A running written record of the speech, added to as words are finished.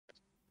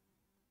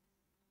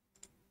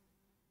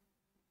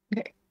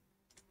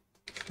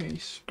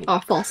Facebook. Oh,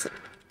 faucet.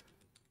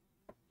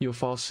 You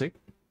fall sick?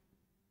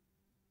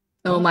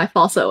 No, my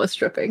faucet was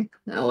dripping.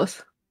 I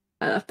left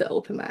it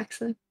open by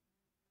accident.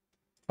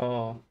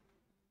 Oh.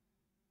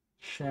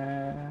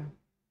 Share.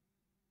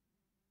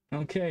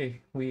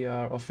 Okay, we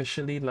are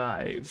officially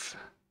live.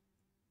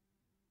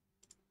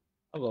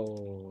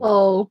 Hello.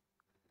 Oh,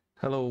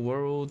 Hello,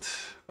 world.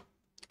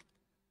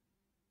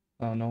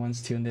 Oh, no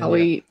one's tuned in are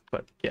yet, we?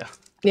 but yeah.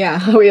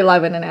 Yeah, are we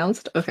live and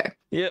announced? Okay.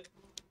 Yep.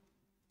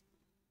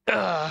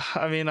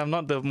 I mean, I'm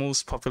not the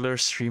most popular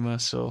streamer,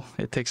 so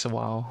it takes a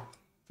while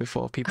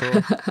before people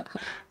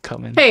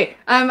come in. Hey,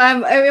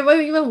 if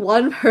even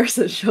one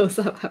person shows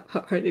up,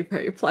 I'm already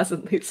very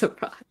pleasantly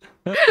surprised.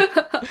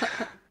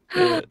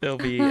 It'll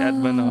be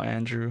Edmund or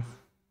Andrew.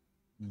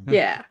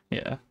 Yeah.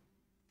 Yeah.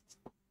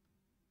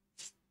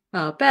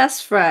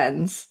 Best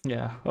friends.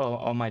 Yeah. Oh,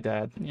 or my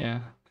dad.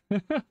 Yeah.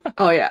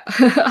 Oh yeah,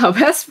 our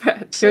best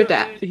friend. So Your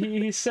dad. he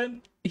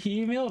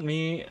emailed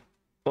me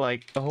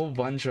like a whole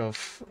bunch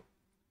of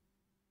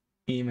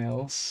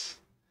emails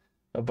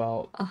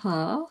about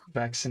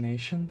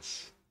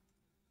vaccinations.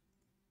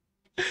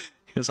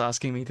 He was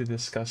asking me to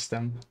discuss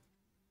them.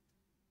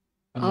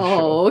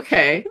 Oh,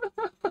 okay.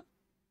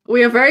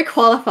 We are very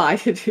qualified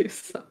to do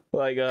so.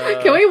 Like,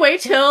 can we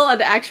wait till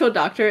an actual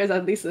doctor is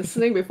at least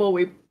listening before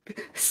we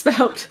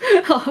spout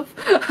off?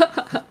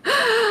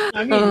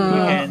 I mean,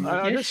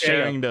 I'm just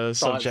sharing the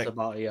subject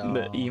about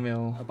the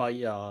email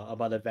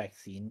about the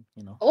vaccine.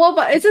 You know. Well,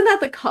 but isn't that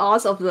the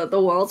cause of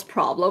the world's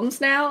problems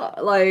now?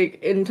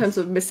 Like in terms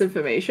of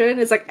misinformation,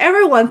 it's like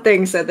everyone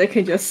thinks that they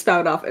can just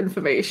spout off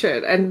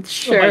information and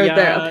share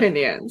their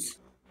opinions.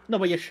 No,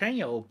 but you're sharing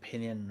your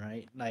opinion,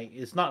 right? Like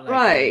it's not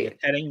like you're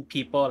telling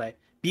people like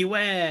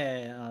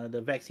beware, the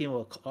vaccine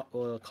will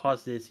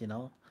cause this. You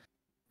know,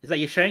 it's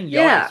like you're sharing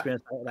your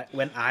experience. Like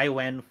when I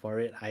went for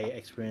it, I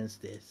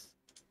experienced this.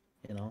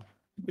 You know,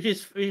 which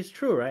is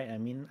true, right? I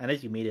mean,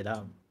 unless you made it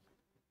up.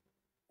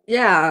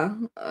 Yeah,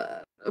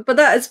 but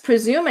that is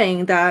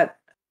presuming that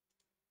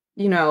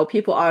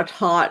people are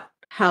taught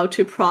how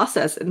to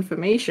process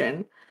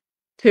information,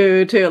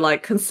 to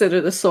like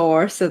consider the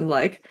source and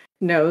like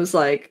knows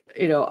like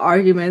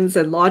arguments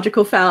and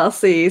logical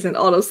fallacies and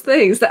all those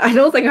things that I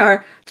don't think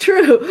are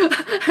true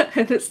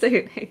in this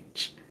day and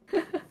age.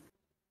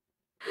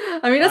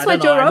 I mean, that's why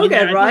Joe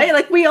Rogan, right?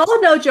 Like we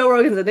all know Joe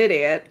Rogan's an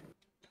idiot.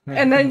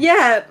 And then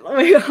yet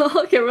we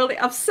all get really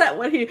upset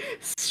when he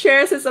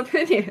shares his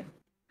opinion.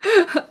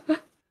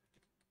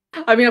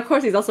 I mean, of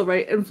course, he's also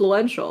very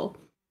influential.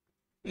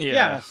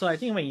 Yeah. So I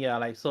think when you're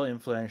like so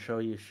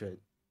influential, you should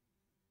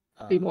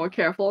be more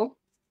careful.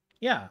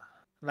 Yeah.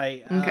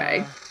 Like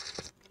okay.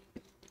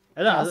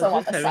 I don't know. I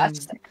was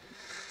just having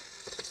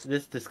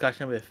this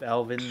discussion with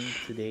Alvin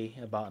today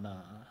about I'm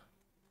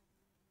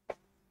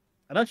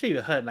not sure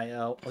you heard, like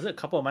was it a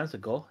couple of months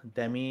ago,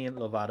 Demi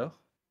Lovato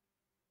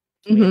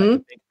made like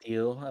a big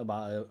deal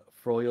about a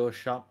froyo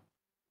shop.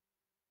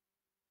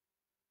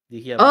 Did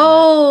you hear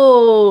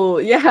about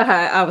that?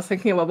 Yeah, I was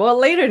thinking about more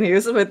later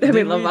news with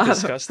Demi Lovato. Did we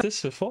discuss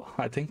this before?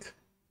 I think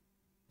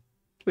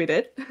we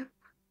did.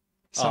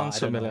 Sounds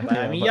familiar. But,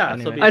 I mean, yeah.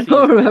 Anyway. So I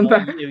don't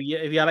remember.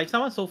 If you're like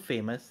someone so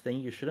famous, then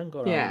you shouldn't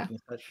go around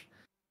making such,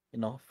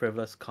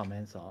 frivolous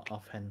comments or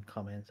offhand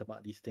comments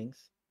about these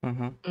things.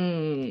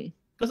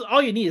 Because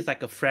all you need is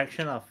like a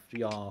fraction of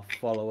your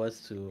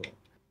followers to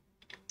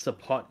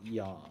support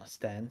your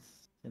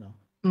stance,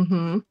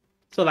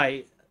 So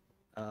like,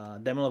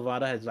 Demi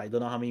Lovato has like don't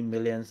know how many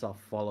millions of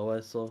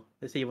followers. So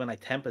let's say even like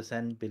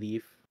 10%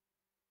 believe,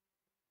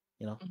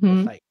 it's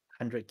like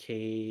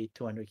 100K,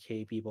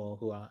 200K people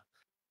who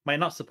might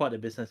not support the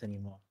business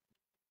anymore.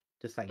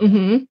 Just like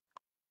that.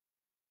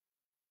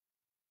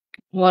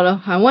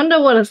 I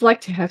wonder what it's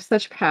like to have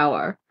such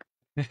power.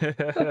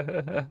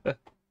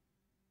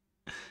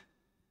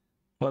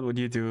 What would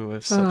you do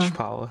with such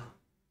power?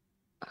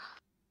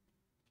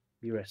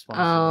 Be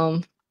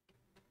responsible.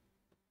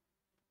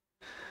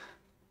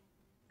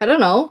 I don't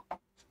know.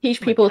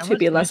 Teach people to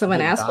be less of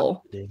an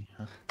asshole. Today,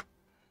 huh?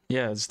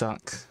 Yeah, it's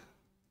dark.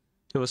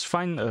 It was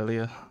fine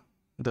earlier.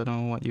 I don't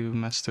know what you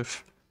messed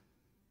with.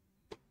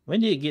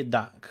 When did it get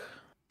dark?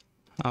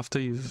 After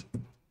you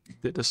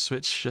did the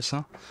switch just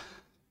now.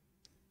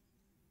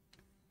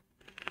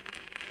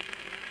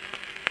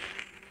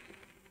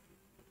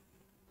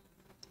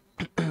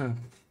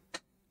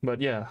 But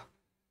yeah,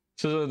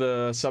 so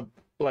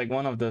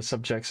one of the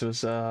subjects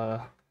was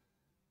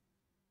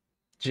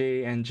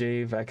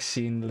J&J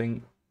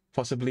vaccine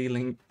possibly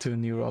linked to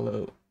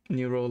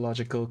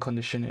neurological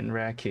condition in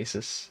rare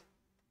cases.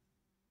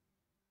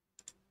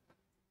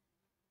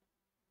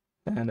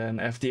 And then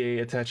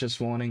FDA attaches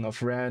warning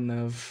of rare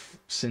nerve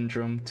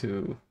syndrome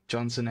to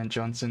Johnson &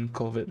 Johnson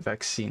COVID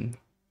vaccine.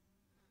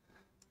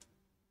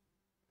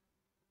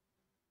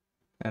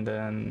 And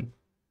then,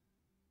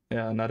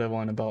 yeah, another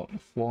one about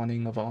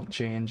warning about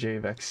J&J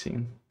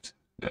vaccine.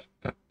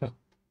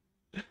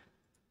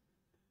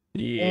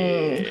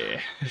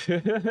 Yeah.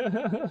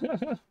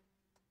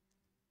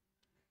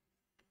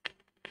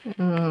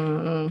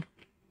 Blah,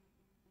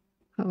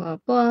 blah,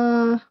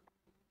 blah.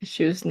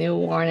 Issues new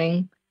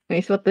warning.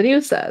 It's what the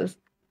news says.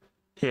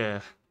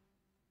 Yeah.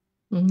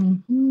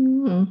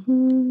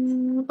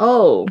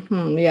 Oh,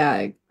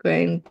 yeah,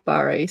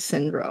 Guillain-Barré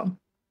syndrome.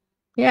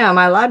 Yeah,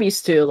 my lab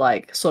used to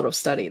like sort of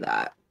study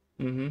that.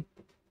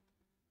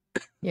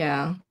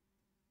 Yeah.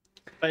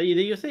 But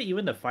you say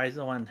even the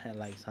Pfizer one had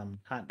like some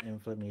heart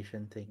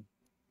inflammation thing.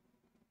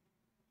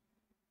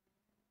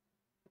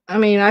 I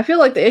mean, I feel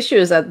like the issue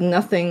is that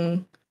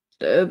nothing.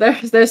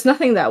 There's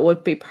nothing that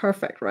would be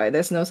perfect, right?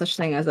 There's no such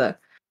thing as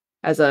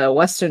a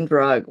Western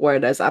drug where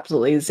there's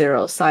absolutely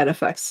zero side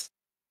effects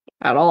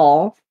at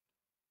all.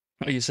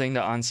 Are you saying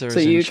the answer is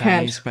in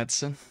Chinese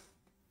medicine?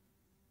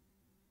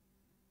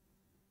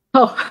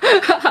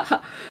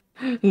 Oh,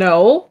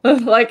 no.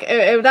 Like,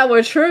 if that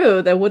were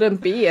true, there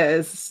wouldn't be a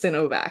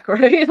Sinovac,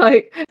 right?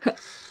 Like,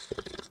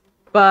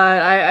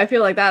 but I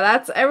feel like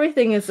that's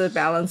everything is a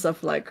balance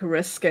of like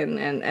risk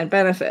and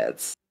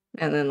benefits.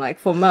 And then like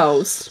for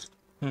most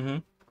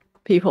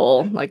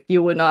people, like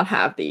you would not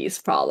have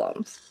these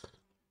problems.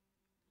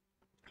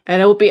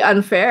 And it would be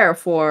unfair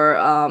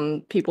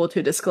for people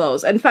to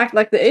disclose. In fact,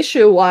 like the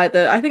issue why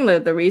I think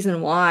the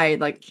reason why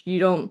like you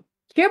don't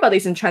hear about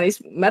these in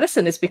Chinese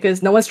medicine is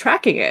because no one's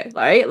tracking it,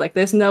 right? Like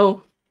there's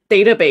no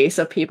database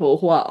of people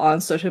who are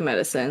on certain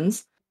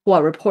medicines who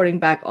are reporting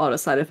back all the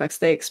side effects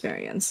they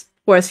experience.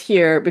 Whereas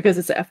here, because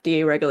it's an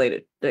FDA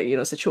regulated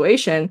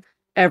situation,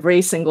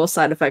 every single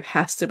side effect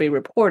has to be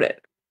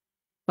reported.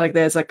 Like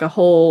there's like a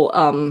whole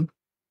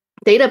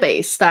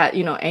database that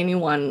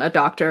anyone, a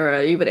doctor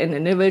or even an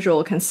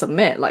individual, can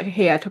submit. Like,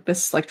 hey, I took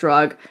this like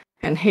drug,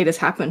 and hey, this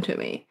happened to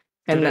me.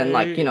 And then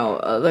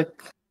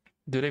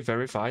do they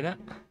verify that?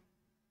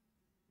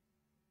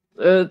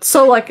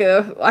 So like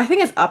I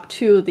think it's up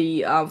to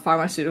the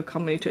pharmaceutical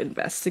company to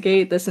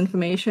investigate this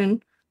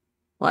information.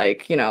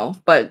 Like,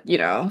 but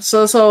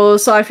so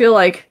I feel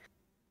like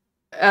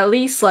at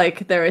least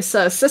like there is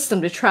a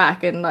system to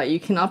track, and like you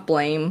cannot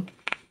blame,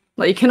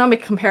 like you cannot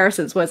make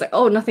comparisons where it's like,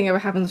 oh, nothing ever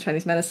happens in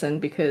Chinese medicine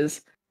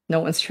because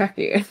no one's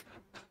tracking it.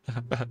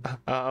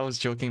 I was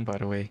joking, by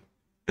the way,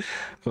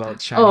 about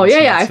Chinese Oh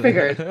yeah, medicine. I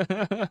figured.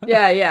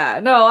 yeah.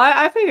 No,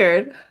 I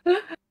figured.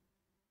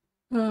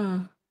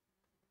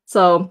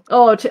 So,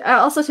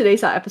 also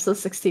today's episode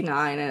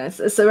 69, and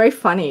it's very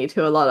funny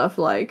to a lot of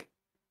like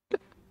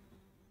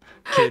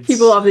kids,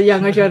 people of the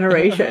younger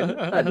generation.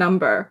 That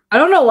number, I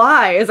don't know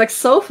why, it's like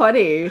so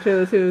funny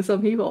to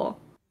some people.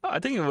 I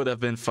think it would have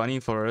been funny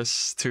for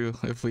us too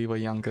if we were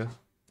younger.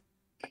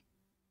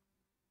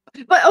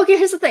 But okay,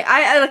 here's the thing.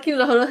 I like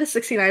the whole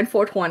 69,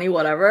 420,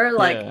 whatever.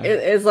 Like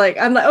it's like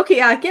I'm like, okay,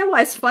 yeah, I get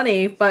why it's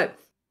funny, but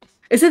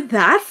is it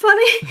that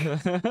funny?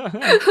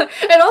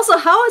 And also,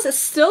 how is it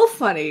still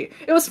funny?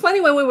 It was funny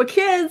when we were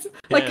kids.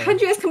 Like,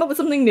 can't you guys come up with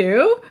something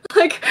new?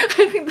 Like, I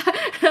think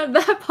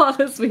that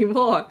bothers me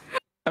more.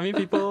 I mean,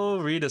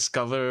 people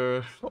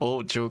rediscover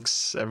old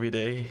jokes every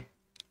day.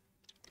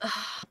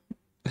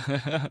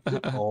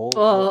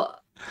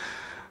 Well,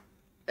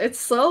 it's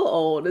so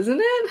old, isn't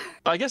it?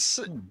 I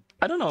guess,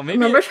 I don't know, maybe...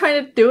 Remember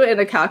trying to do it in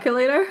a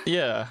calculator?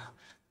 Yeah.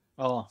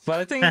 Oh. But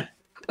I think...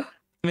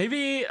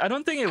 Maybe, I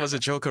don't think it was a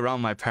joke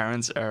around my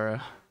parents'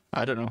 era.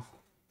 I don't know.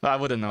 I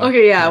wouldn't know.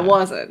 Okay, yeah, it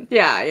wasn't.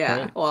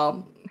 Yeah. Right?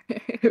 Well,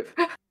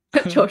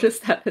 George's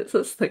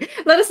status thing.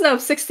 Let us know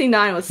if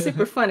 69 was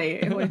super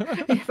funny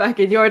back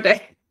in your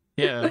day.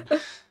 Yeah.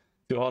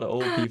 To all the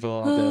old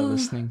people out there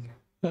listening.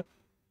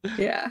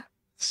 Yeah.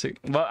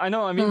 Well, I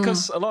know, I mean,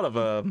 because a lot of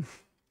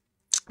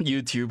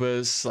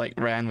YouTubers like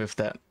ran with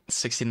that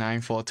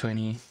 69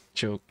 420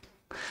 joke.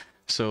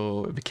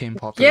 So it became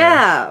popular.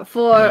 Yeah,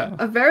 for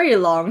a very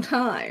long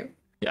time.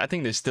 Yeah, I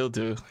think they still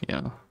do,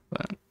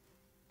 but...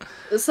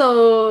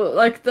 So,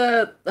 like,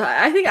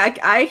 I think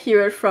I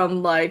hear it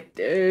from, like,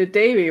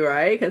 Davey,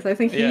 right? Because I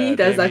think he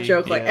does that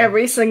joke, like,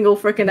 every single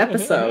freaking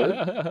episode.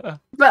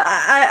 But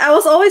I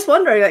was always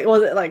wondering, like,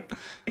 was it, like,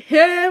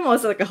 him?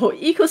 Was it, like, a whole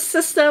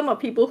ecosystem of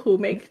people who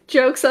make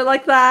jokes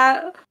like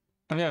that?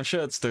 I mean, I'm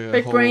sure it's the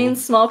big brain,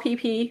 small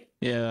PP.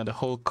 Yeah, the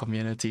whole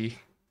community.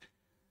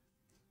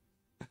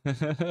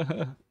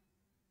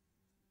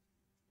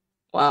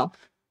 Wow.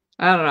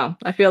 I don't know.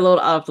 I feel a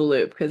little out of the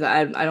loop because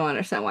I don't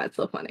understand why it's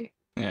so funny.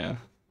 Yeah.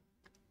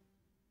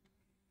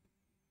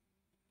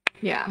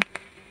 Yeah.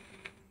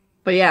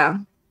 But yeah.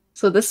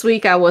 So this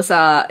week I was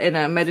in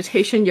a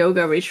meditation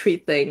yoga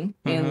retreat thing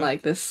in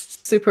like this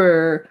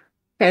super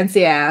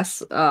fancy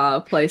ass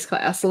place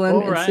called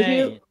Esalen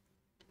Institute. Right.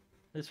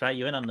 That's right,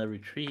 you went on the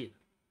retreat.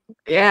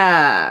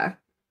 Yeah.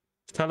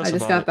 Tell us I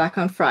just got back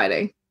on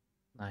Friday.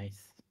 Nice.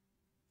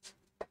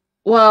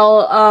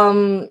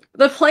 Well,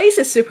 the place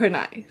is super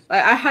nice.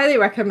 I highly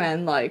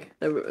recommend like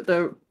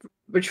the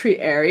retreat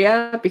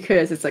area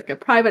because it's like a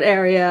private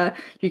area.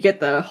 You get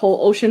the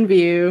whole ocean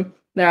view.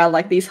 There are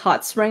like these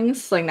hot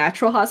springs, like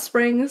natural hot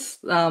springs,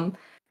 that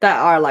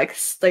are like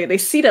they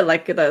seated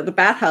like the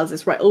bathhouse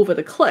is right over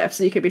the cliff,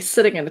 so you could be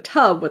sitting in a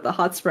tub with the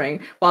hot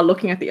spring while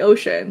looking at the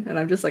ocean. And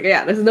I'm just like,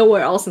 yeah, there's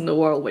nowhere else in the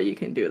world where you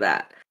can do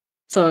that.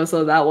 So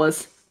that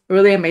was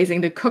really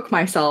amazing to cook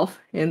myself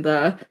in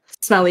the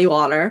smelly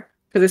water.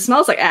 because it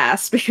smells like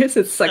ass because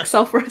it's like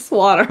sulfurous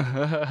water.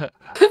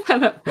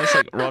 That's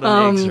like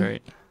rotten eggs,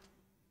 right?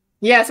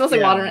 Yeah, it smells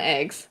like rotten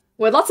eggs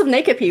with lots of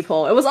naked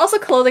people. It was also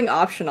clothing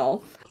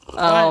optional.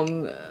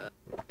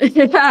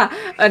 Yeah,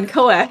 and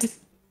co-ed.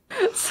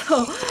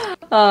 So,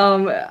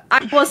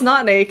 I was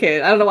not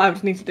naked. I don't know why I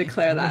need to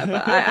declare that,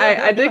 but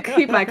I did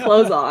keep my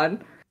clothes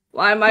on.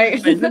 Why am I?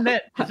 Isn't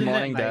that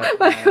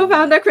my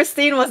co-founder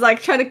Christine was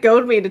like trying to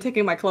goad me into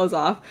taking my clothes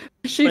off.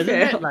 She failed.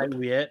 Isn't that like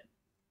weird?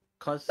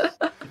 Because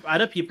if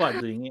other people are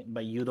doing it,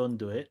 but you don't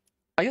do it.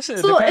 I guess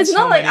so it's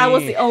not like I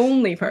was the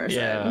only person.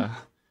 Yeah.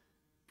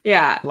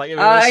 Yeah. Like you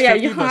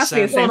asked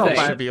me the same thing. It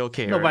should be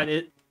okay. No, right?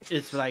 but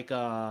it's like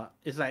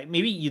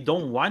maybe you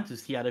don't want to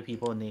see other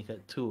people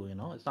naked too. You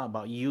know, it's not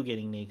about you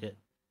getting naked.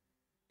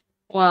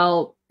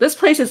 Well, this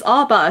place is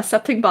all about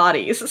accepting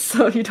bodies,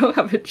 so you don't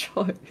have a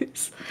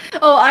choice.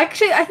 Oh,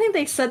 actually, I think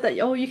they said that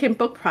you can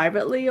book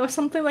privately or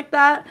something like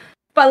that.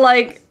 But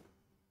like,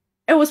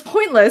 it was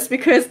pointless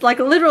because like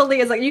literally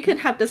it's like you can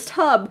have this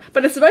tub,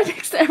 but it's right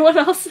next to everyone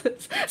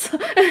else's, so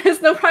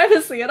there's no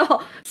privacy at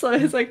all. So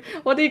it's like,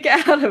 what do you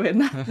get out of it?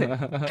 Nothing.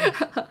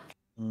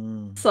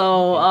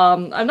 So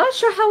I'm not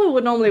sure how it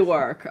would normally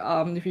work.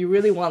 If you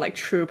really want like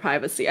true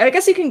privacy, I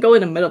guess you can go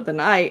in the middle of the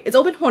night. It's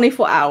open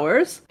 24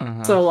 hours.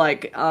 So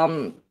like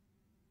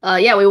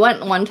we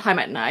went one time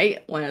at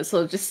night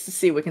so just to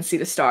see we can see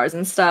the stars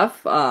and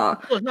stuff. It's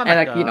not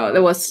and like,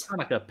 there was not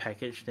like a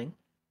package thing.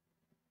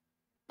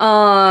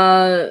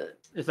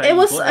 It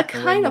was a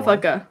kind of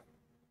like a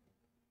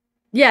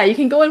you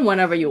can go in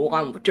whenever you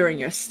want during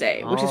your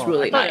stay, which is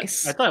really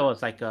nice. I thought it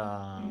was like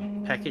a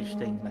package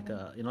thing, like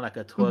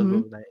a tour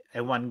group, like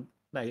everyone,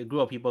 like a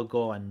group of people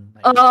go and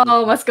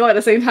must go at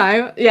the same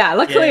time. Yeah,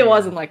 luckily it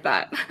wasn't like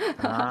that.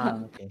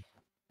 Okay.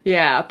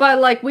 Yeah, but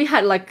like we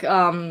had like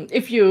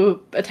if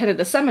you attended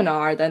the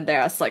seminar, then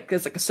there's like a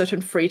certain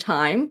free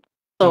time.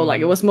 So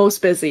like it was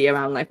most busy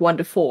around like 1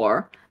 to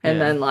 4, and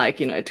then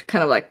like it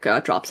kind of like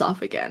drops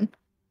off again.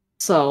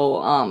 So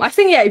I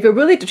think if you're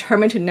really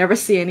determined to never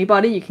see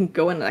anybody, you can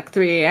go in at like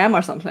 3 a.m.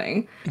 or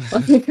something.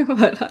 But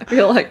I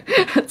feel like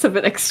that's a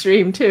bit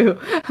extreme too.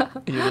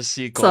 You just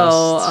see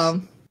ghosts.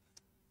 So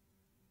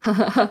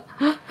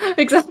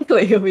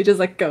exactly, you'll be just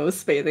like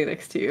ghosts bathing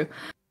next to you.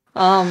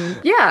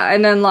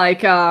 And then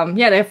like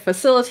they have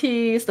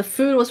facilities. The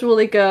food was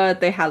really good.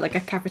 They had like a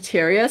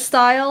cafeteria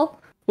style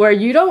where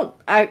you don't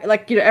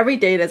every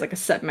day there's like a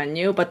set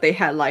menu, but they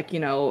had like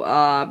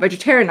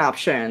vegetarian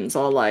options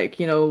or like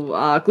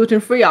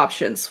gluten-free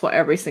options for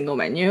every single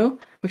menu,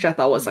 which I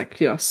thought was like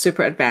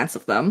super advanced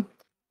of them.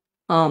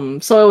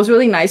 So it was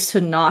really nice to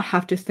not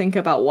have to think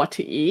about what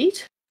to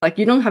eat. Like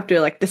you don't have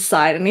to like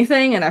decide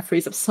anything, and that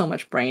frees up so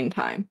much brain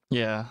time.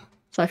 Yeah.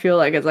 So I feel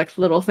like it's like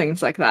little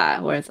things like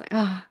that where it's like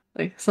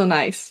like so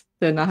nice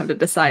to not have to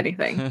decide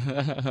anything.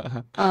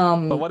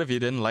 But what if you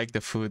didn't like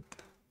the food?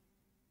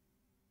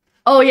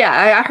 Oh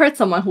yeah, I heard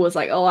someone who was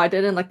like, "Oh, I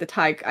didn't like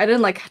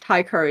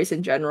Thai curries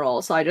in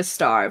general, so I just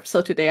starved.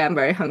 So today I'm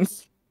very hungry."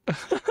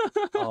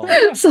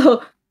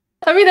 So,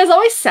 I mean, there's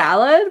always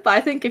salad, but I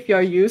think if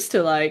you're used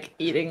to like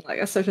eating like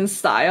a certain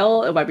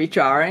style, it might be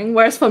jarring.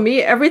 Whereas for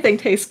me, everything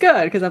tastes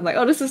good because I'm like,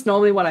 "Oh, this is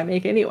normally what I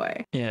make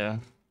anyway." Yeah.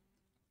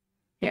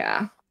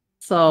 Yeah.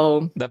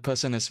 So that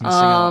person is missing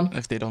out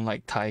if they don't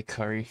like Thai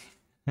curry.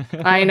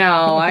 I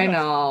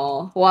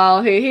know.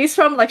 Well, he's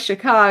from like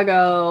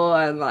Chicago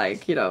and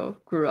like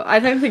grew up. I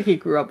don't think he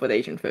grew up with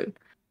Asian food,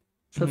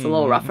 so it's a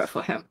little rougher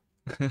for him.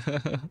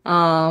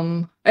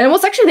 And it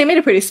was actually they made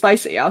it pretty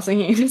spicy. I was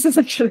thinking this is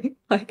actually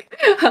like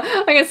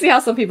I can see how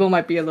some people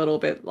might be a little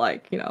bit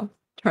like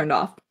turned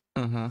off.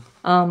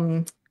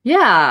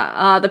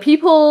 The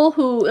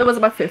people it was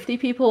about 50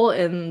 people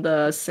in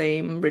the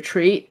same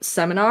retreat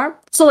seminar.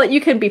 So like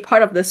you can be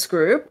part of this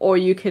group or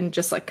you can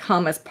just like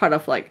come as part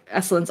of like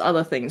Eslen's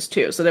other things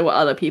too. So there were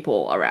other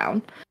people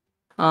around.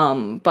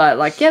 But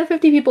like the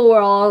 50 people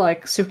were all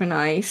like super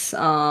nice.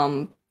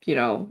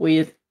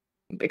 We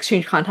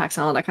exchanged contacts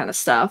and all that kind of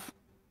stuff.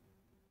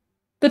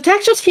 The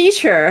texture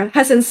teacher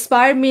has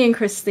inspired me and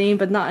Christine,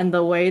 but not in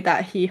the way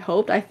that he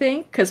hoped, I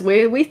think, because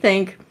we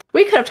think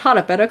we could have taught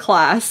a better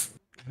class.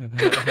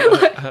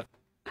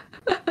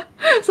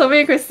 So me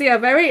and Christine are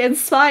very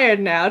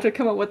inspired now to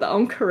come up with our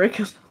own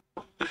curriculum.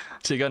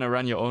 So you're gonna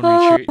run your own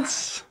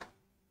retreats?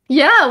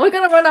 Yeah, we're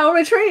gonna run our own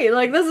retreat.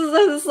 Like this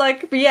is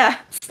like BS.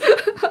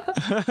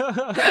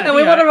 And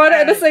we want to run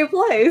it in the same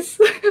place.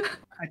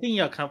 I think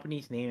your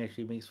company's name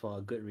actually makes for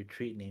a good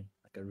retreat name.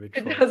 Like a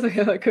ritual. It does make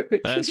a good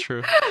retreat. That's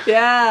true.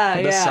 Yeah.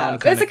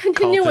 It's a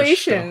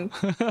continuation.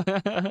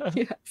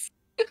 Yes.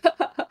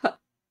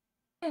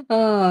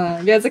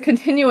 It's a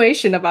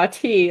continuation of our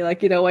tea.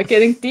 Like, we're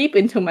getting deep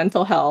into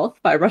mental health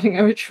by running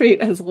a retreat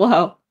as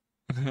well.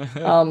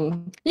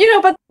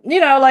 But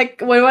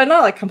like we're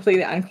not like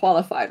completely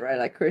unqualified, right?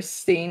 Like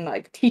Christine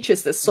like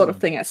teaches this sort of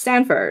thing at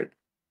Stanford.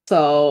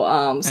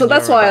 So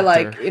that's why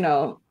like,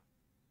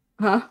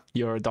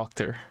 You're a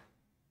doctor.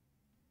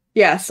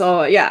 Yeah,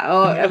 so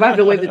if I have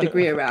to wave the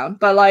degree around.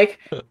 But like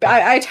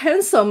I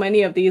attend so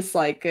many of these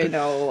like,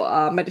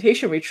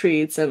 meditation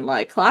retreats and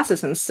like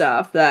classes and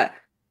stuff that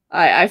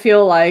I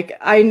feel like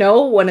I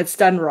know when it's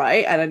done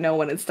right and I know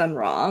when it's done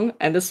wrong.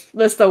 And this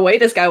the way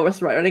this guy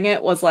was running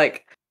it was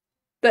like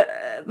the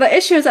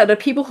issue is that the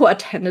people who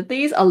attended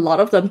these, a lot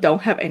of them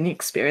don't have any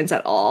experience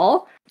at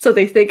all. So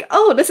they think,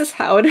 oh, this is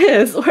how it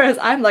is. Whereas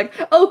I'm like,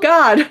 oh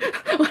God,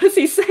 what is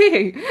he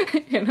saying?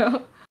 You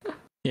know?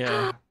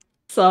 Yeah.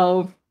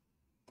 So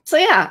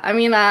yeah, I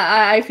mean,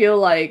 I feel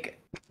like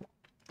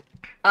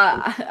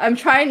I'm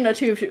trying not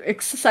to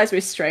exercise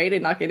restraint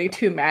and not getting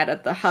too mad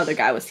at how the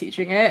guy was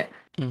teaching it.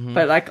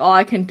 But like all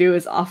I can do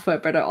is offer a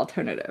better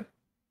alternative.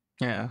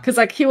 Yeah. Because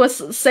like he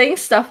was saying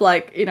stuff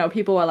like, you know,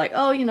 people were like,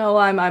 oh, you know,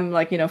 I'm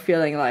like, you know,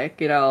 feeling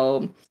like, you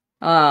know,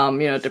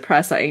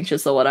 depressed or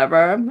anxious or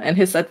whatever. And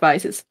his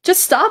advice is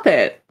just stop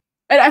it.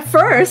 And at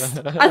first,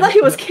 I thought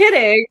he was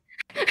kidding.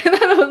 And then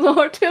there was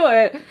more to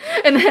it.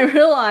 And I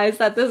realized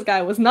that this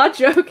guy was not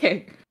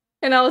joking.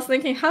 And I was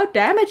thinking, how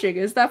damaging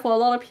is that for a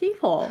lot of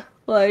people?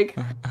 Like,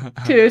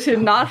 to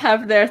not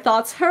have their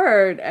thoughts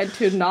heard and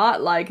to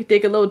not, like,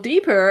 dig a little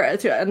deeper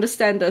to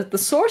understand the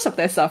source of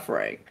their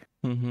suffering.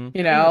 You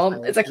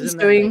know? It's like he's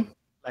doing...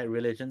 Like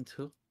religion,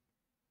 too?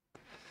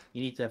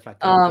 You need to have, like,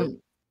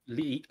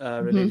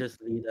 a religious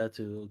leader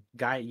to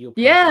guide you.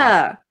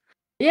 Yeah.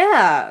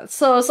 Yeah.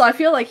 So I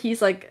feel like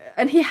he's, like...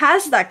 And he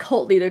has that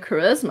cult leader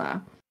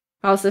charisma.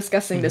 I was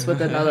discussing this with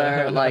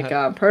another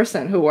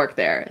person who worked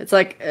there. It's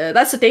like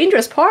that's the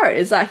dangerous part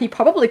is that he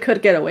probably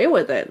could get away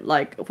with it,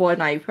 like for a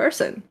naive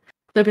person.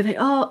 They'd be like,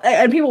 oh,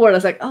 and people were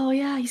just like, oh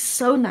yeah, he's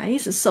so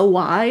nice and so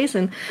wise.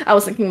 And I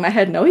was thinking in my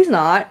head, no, he's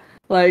not.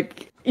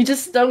 Like you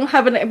just don't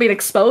haven't been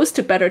exposed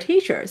to better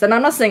teachers. And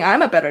I'm not saying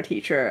I'm a better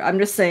teacher. I'm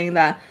just saying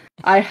that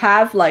I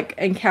have like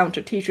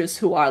encountered teachers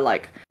who are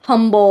like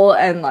humble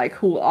and like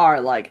who are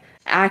like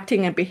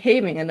acting and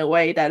behaving in a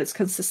way that is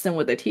consistent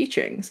with the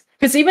teachings.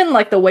 Because even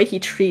like the way he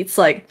treats,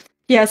 like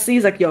he has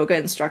these like yoga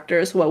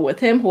instructors who are with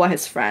him, who are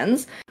his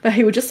friends, but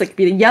he would just like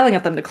be yelling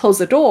at them to close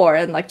the door,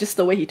 and like just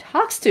the way he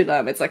talks to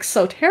them, it's like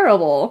so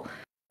terrible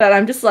that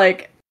I'm just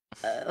like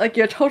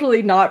you're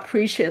totally not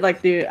preaching,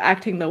 like the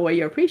acting the way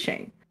you're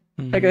preaching.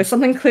 Like there's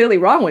something clearly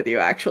wrong with you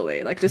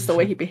actually. Like just the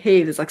way he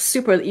behaves is like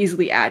super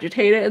easily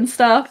agitated and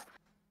stuff.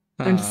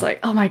 I'm just like,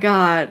 oh my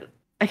God,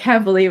 I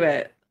can't believe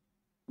it.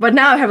 But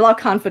now I have a lot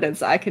of confidence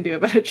that I can do a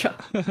better job.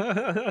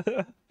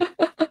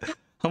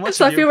 How much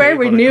so I feel very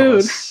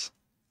renewed.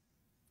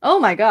 Oh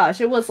my gosh,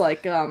 it was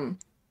like over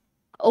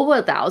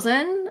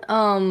 1,000.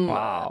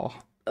 Wow.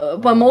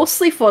 But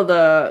mostly for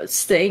the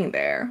staying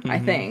there, I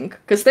think.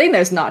 Because staying there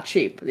is not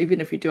cheap,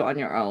 even if you do it on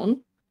your own.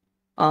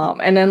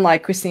 And then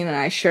like Christine and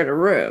I shared a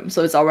room,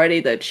 so it's already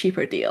the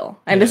cheaper deal.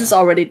 And this is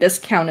already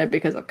discounted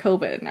because of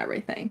COVID and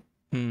everything.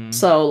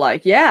 So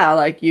like, yeah,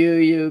 like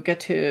you get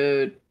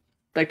to...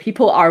 Like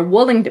people are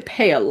willing to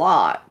pay a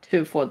lot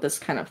for this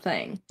kind of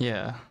thing.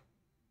 Yeah.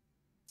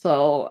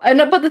 So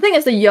but the thing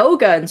is, the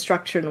yoga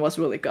instruction was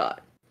really good.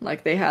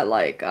 Like they had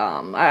like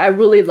I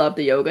really love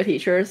the yoga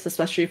teachers,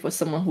 especially for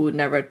someone who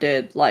never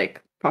did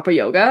like proper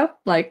yoga.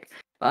 Like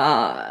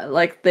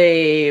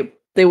they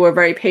were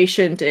very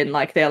patient in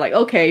like they're like,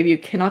 okay, if you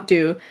cannot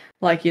do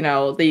like, you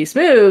know, these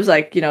moves,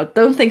 like, you know,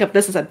 don't think of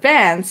this as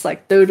advanced,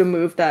 like do the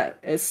move that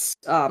is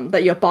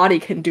that your body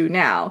can do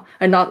now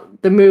and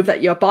not the move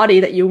that your body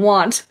that you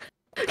want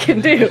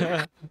can do.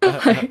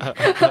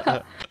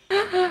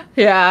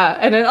 Yeah,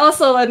 and then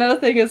also another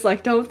thing is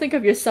like don't think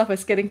of yourself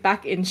as getting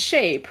back in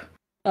shape.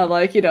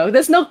 Like, you know,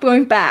 there's no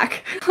going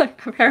back.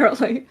 Like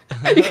apparently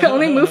you can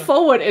only move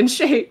forward in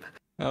shape.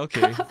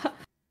 Okay.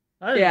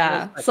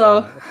 Yeah, like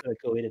so that's a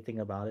good way to think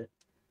about it.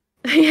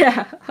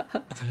 Yeah.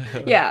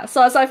 Yeah,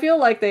 so I feel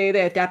like they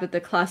adapted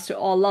the class to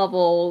all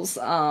levels,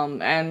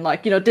 and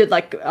like, you know, did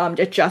like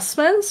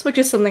adjustments, which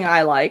is something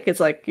I like. It's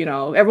like, you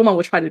know, everyone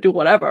would try to do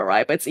whatever,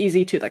 right? But it's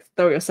easy to like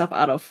throw yourself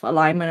out of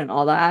alignment and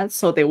all that.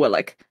 So they would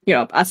like, you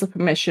know, ask for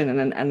permission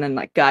and then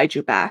like guide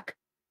you back.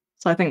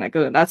 So I think like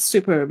that's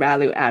super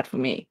value add for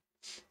me.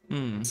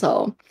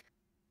 So,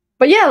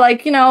 but yeah,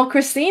 like, you know,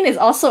 Christine is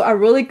also a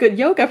really good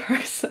yoga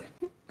person.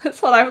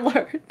 That's what I've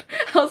learned.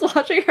 I was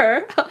watching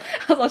her. I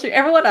was watching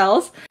everyone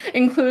else,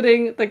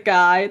 including the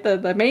guy,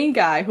 the main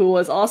guy who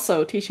was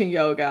also teaching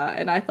yoga.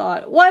 And I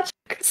thought, what?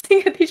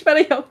 Christine can teach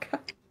better yoga.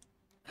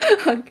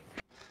 Like,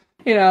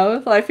 you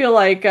know, so I feel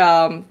like,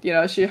 you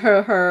know,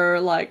 her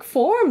like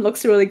form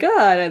looks really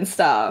good and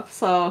stuff.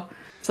 So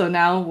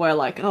now we're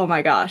like, oh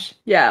my gosh,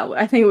 yeah,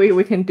 I think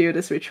we can do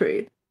this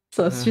retreat.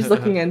 So she's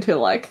looking into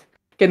like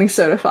getting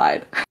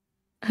certified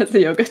as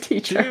a yoga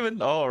teacher.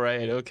 Oh,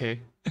 right,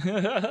 okay.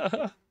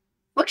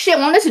 What she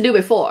wanted to do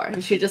before,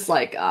 she just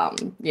like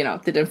you know,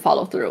 didn't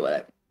follow through with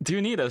it. Do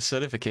you need a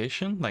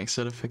certification, like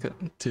certificate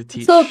to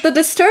teach? So the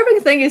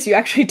disturbing thing is you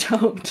actually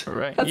don't.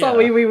 Right. That's what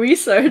we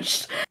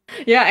researched.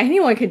 Yeah,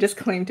 anyone can just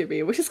claim to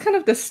be, which is kind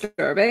of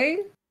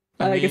disturbing.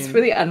 I mean, it's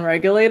really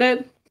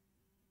unregulated.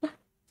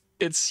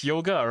 It's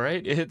yoga,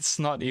 right? It's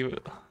not even.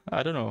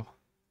 I don't know.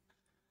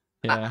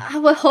 Yeah. I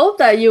would hope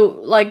that you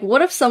like.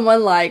 What if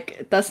someone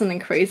like does something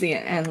crazy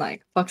and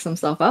like fucks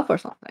himself up or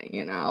something?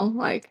 You know,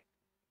 like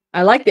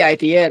I like the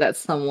idea that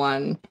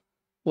someone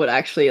would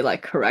actually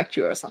like correct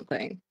you or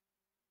something.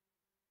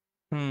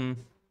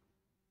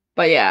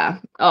 But yeah.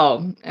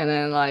 Oh, and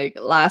then like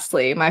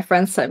lastly, my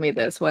friend sent me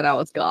this when I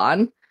was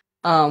gone.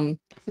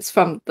 It's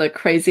from the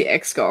Crazy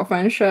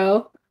Ex-Girlfriend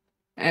show.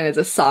 And it's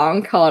a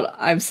song called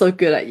I'm So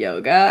Good at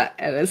Yoga,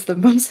 and it's the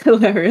most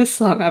hilarious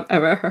song I've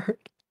ever heard.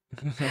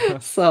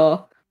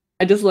 So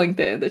I just linked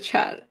it in the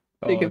chat.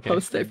 You can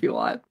post it if you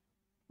want.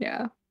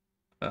 Yeah.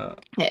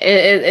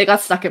 It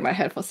got stuck in my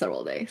head for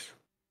several days.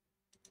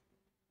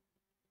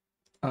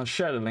 I'll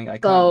share the link. I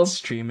can't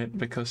stream it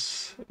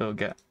because it'll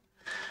get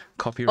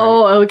copyright.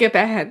 Oh, it'll get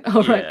banned.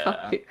 All right,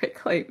 copyright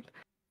claimed.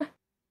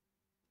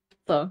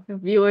 So,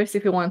 viewers,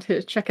 if you want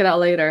to check it out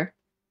later.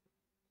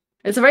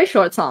 It's a very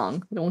short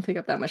song. It won't take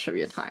up that much of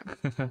your time.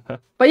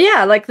 But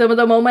yeah, like the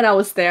moment I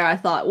was there, I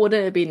thought,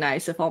 wouldn't it be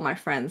nice if all my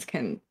friends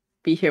can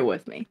be here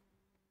with me?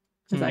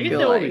 Because I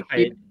feel like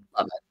people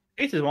love it.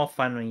 It's more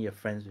fun when you're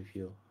friends with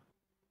you.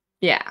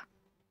 Yeah,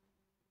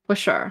 for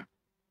sure.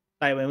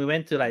 Like when we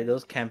went to like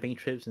those camping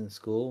trips in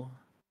school.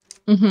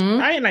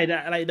 I like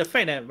that. Like the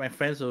fact that my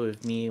friends were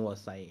with me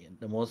was like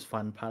the most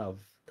fun part of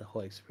the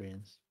whole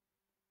experience.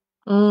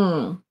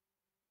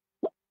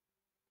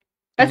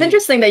 It's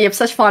interesting that you have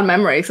such fond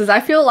memories, because I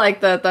feel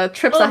like the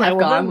trips I have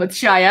gone with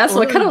GIS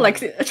were kind of like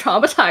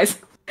traumatized.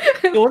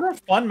 It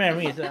wasn't fun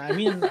memories. I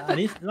mean, at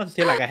least not to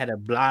say like I had a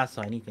blast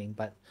or anything,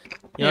 but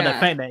you know the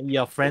fact that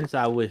your friends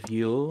are with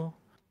you,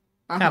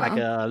 kind of like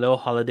a little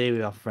holiday with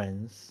your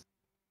friends.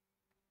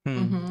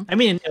 I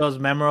mean, it was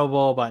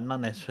memorable, but not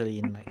necessarily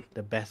in like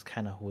the best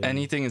kind of way.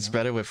 Anything is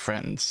better with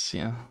friends.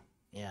 Yeah.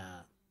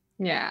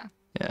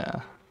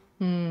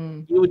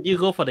 You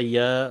go for the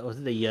year? Was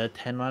it the year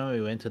 10 one when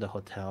we went to the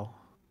hotel?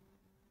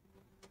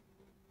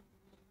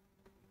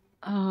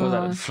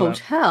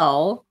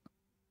 Hotel.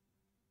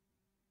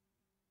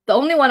 The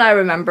only one I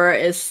remember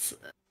is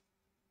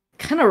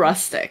kind of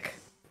rustic.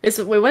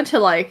 We went to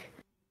like.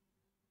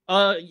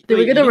 Did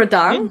we go to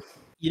Redang?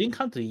 You didn't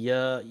come to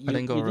year. You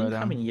didn't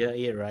come in year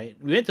 8, right?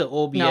 We went to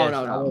OBS,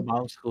 our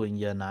bound school, in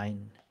year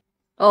 9.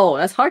 Oh,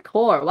 that's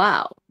hardcore!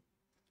 Wow.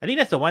 I think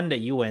that's the one that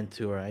you went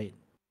to, right?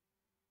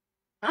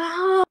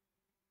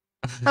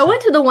 I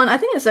went to the one, I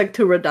think it's like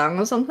to Redang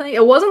or something.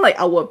 It wasn't like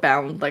outward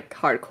bound, like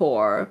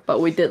hardcore, but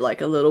we did like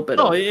a little bit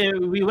of...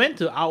 we went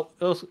to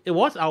it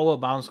was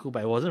outward bound school,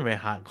 but it wasn't very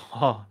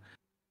hardcore.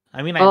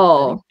 I mean, I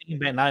think thinking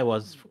back now, it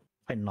was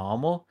quite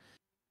normal.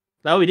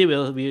 Like what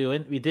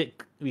we did,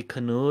 we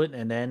canoed,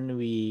 and then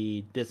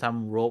we did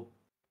some rope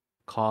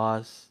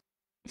course,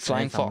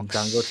 flying fox,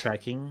 jungle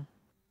trekking.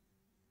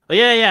 Oh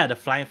yeah, the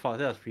flying fox,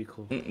 that was pretty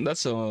cool.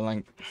 That's the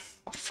like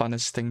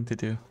funnest thing to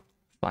do,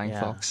 flying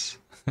fox.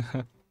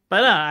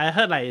 But I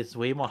heard like it's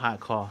way more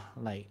hardcore.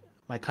 Like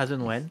my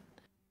cousin went.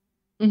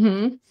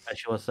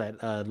 She was at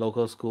a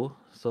local school,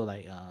 so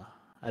like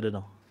I don't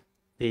know.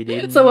 They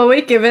didn't. So were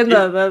we given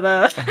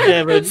the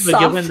we're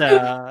given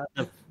the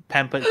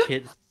pampered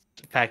kids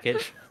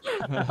package.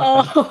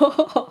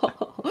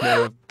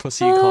 The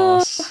pussy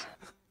calls.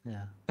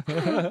 Yeah.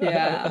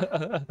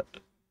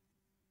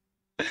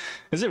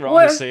 Is it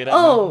wrong to say that?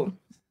 To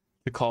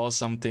call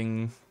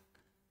something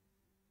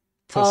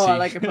pussy.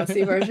 Like a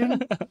pussy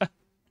version?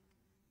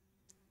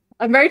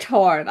 I'm very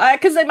torn.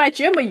 Because in my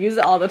gym we use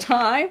it all the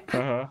time.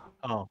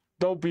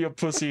 Don't be a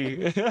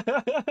pussy.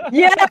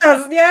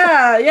 Yes,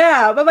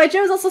 yeah. But my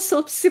gym is also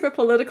so super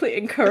politically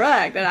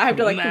incorrect, and I have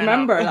to like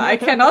remember that I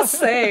cannot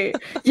say.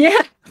 Yeah,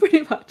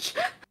 pretty much.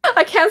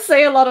 I can't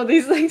say a lot of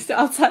these things to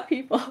outside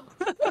people.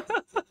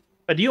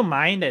 But do you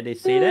mind that they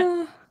say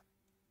that?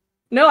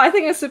 No, I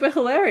think it's super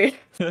hilarious.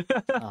 Okay.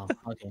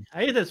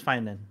 I guess that's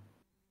fine then.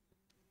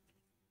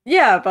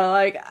 Yeah, but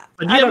like,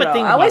 I don't know.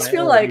 I always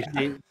feel like.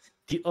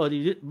 But do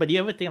you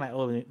ever think like,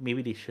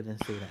 maybe they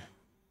shouldn't say that?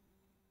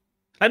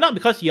 Like not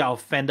because you are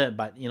offended,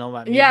 but you know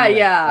what?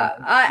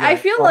 I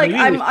feel like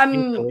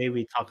I'm the way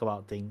we talk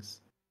about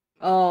things.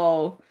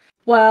 Oh,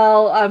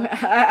 well,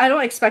 I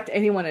don't expect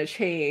anyone to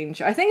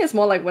change. I think it's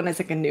more like when it's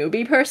like a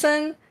newbie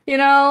person, you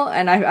know,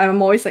 and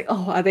I'm always like,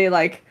 oh, are they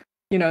like,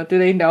 you know, do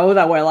they know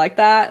that we're like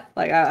that?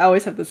 Like I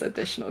always have this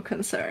additional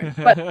concern.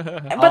 But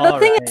the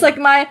thing is, like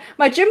my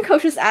gym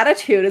coach's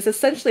attitude is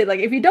essentially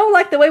like, if you don't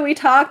like the way we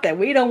talk, then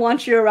we don't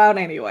want you around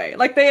anyway.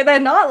 Like they're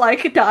not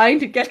like dying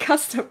to get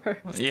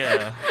customers.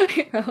 Yeah.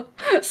 You know?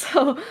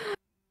 So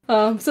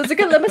it's a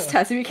good litmus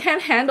test. If you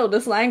can't handle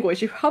this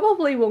language, you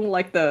probably won't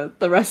like the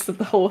rest of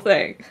the whole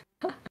thing.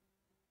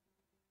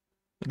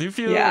 Do you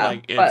feel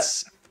like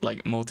it's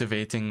like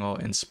motivating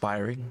or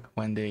inspiring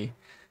when they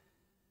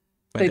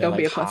don't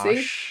be a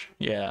pussy?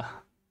 Yeah.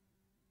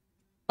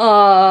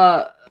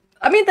 I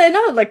mean, they're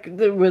not like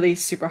they're really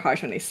super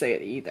harsh when they say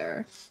it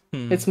either.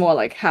 It's more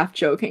like half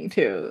joking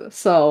too.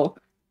 So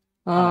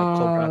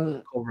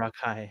Cobra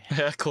Kai.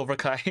 Cobra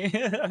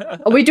Kai.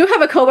 We do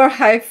have a Cobra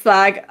Kai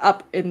flag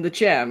up in the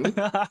gym. Should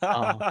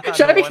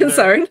I be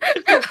concerned?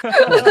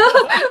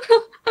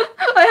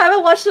 I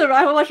haven't watched the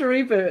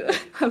reboot.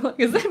 I'm like,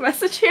 is there a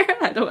message here?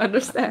 I don't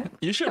understand.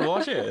 You should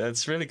watch it.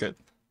 It's really good.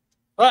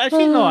 Well,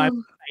 actually, no.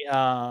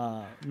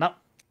 Not.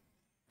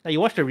 Like, you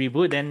watch the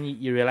reboot, then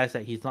you realize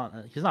that he's not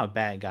a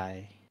bad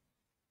guy.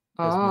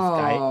 He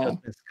was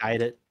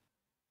misguided.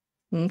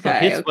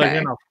 Okay. So his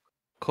version of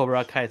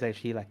Cobra Kai is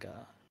actually like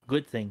a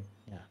good thing.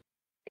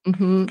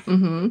 Yeah.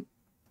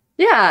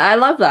 Yeah, I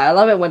love that. I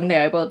love it when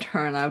they're able to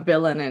turn a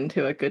villain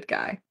into a good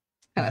guy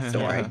kind of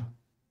story.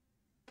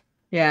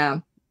 Yeah.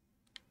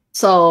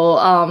 So,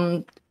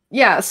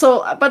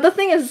 but the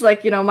thing is,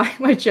 like, you know,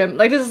 my gym,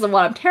 like, this is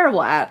what I'm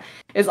terrible at,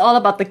 is all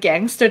about the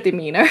gangster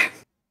demeanor.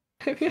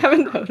 If you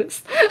haven't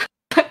noticed,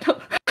 I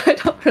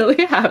don't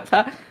really have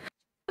that.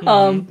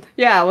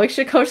 Yeah, which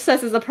the coach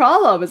says is a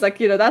problem. It's like,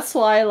 you know, that's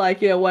why,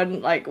 like, you know,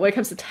 when it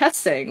comes to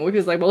testing, which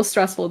is like most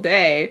stressful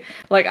day,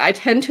 like I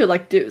tend to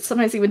like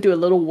sometimes even do a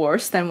little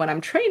worse than when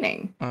I'm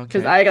training,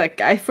 because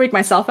I freak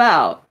myself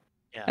out.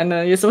 Yeah. And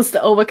then you're supposed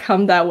to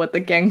overcome that with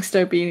the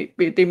gangster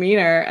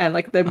demeanor and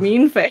like the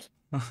mean face.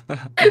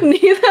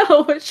 Neither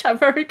of which I'm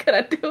very good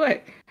at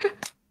doing.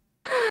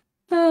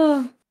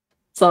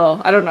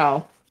 So I don't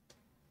know.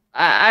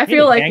 I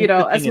feel like, you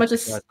know, as much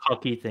as a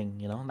cocky thing,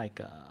 you know, like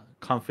a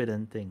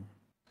confident thing.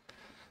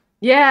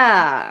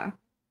 Yeah.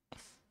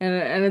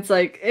 And it's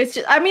like, it's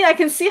just, I mean, I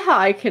can see how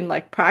I can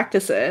like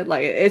practice it.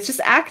 Like it's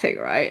just acting,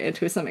 right? And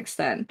to some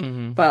extent.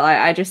 But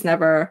I just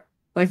never,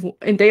 like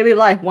in daily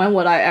life, when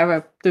would I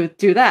ever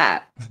do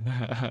that?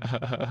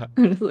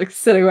 I'm just like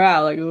sitting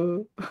around like,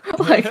 ooh.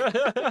 Like,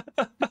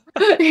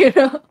 you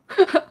know.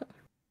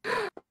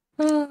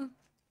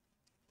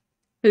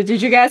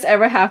 Did you guys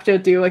ever have to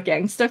do a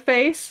gangster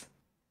face?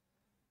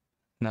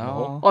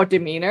 No. Or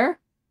demeanor?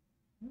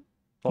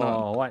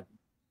 Oh, what?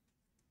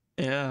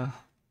 Yeah.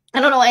 I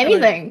don't know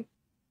anything.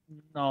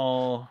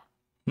 No.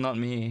 Not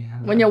me.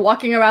 When you're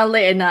walking around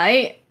late at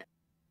night?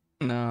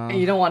 No. And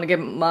you don't want to get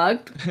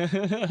mugged?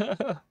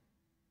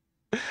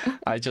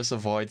 I just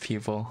avoid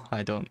people.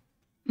 I don't.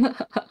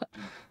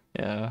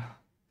 Yeah.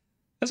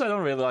 Because I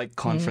don't really like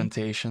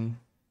confrontation.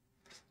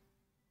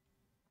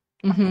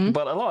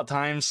 But a lot of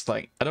times,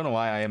 like, I don't know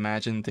why I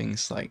imagine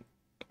things like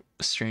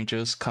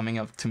strangers coming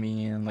up to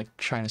me and like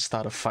trying to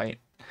start a fight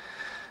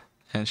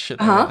and shit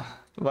like that.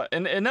 But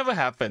it never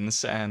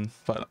happens,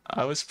 but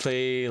I always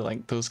play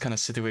like those kind of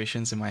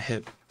situations in my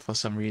head for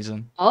some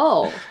reason.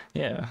 Oh.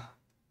 Yeah.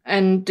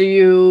 And do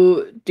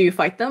you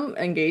fight them,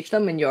 engage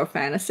them in your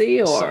fantasy,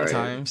 or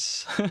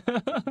sometimes?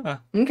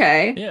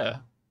 Okay. Yeah.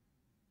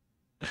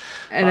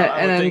 And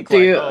then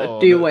do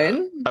you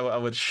win? I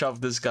would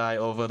shove this guy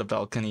over the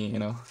balcony, you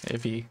know,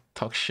 if he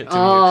talks shit to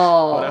me.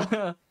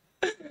 Whatever.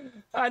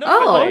 I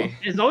don't really.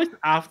 It's always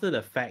after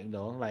the fact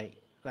though.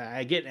 Like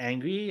I get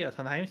angry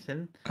sometimes,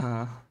 and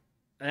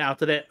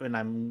after that, when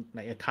I'm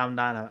like I calm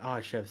down,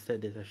 I should have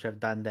said this, I should have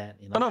done that.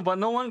 You know. Oh no, but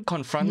no one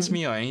confronts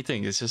me or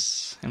anything. It's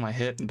just in my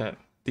head that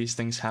these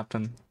things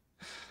happen.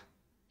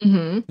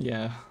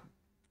 Yeah.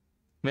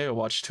 Maybe I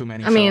watch too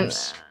many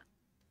films.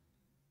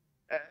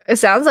 It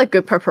sounds like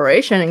good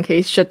preparation in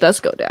case shit does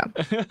go down.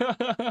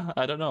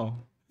 I don't know.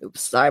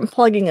 Oops, I'm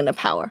plugging in the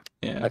power.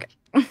 Yeah.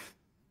 Okay.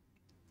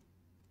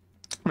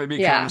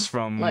 Maybe it comes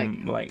from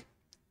like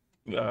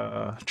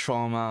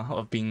trauma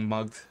of being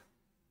mugged.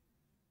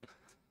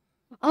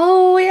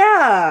 Oh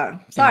yeah.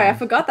 Sorry, I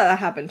forgot that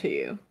happened to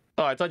you.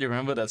 Oh, I thought you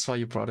remember. That's why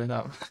you brought it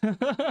up.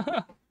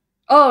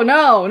 Oh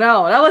no,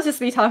 that was just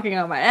me talking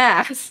on my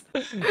ass.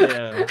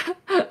 Yeah.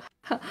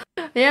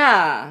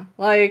 Yeah,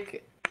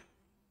 like.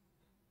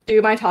 Do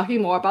you mind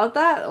talking more about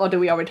that, or did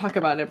we already talk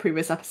about it in a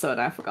previous episode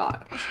and I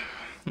forgot?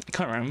 I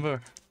can't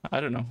remember. I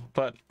don't know.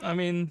 But, I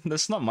mean,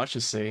 there's not much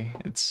to say.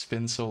 It's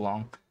been so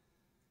long.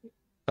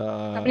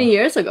 How many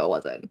years ago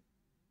was it?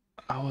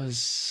 I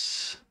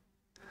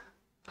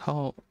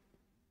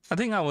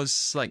think I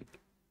was, like,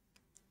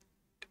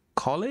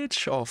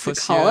 college or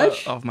first year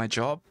of my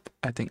job.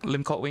 I think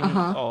Lim Kok Wing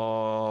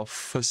or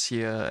first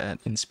year at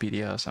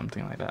Inspidia or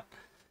something like that.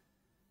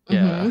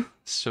 Yeah.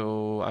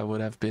 So I would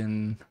have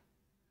been...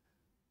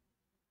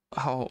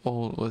 How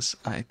old was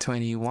I?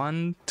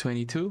 21,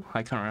 22?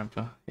 I can't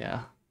remember.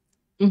 Yeah.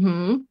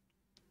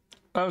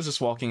 I was just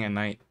walking at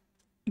night,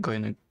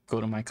 going to go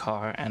to my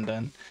car, and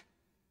then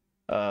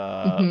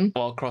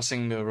while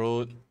crossing the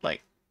road,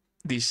 like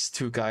these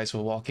two guys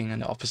were walking in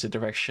the opposite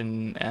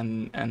direction,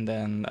 and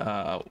then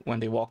when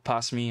they walked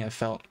past me, I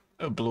felt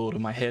a blow to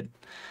my head.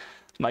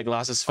 My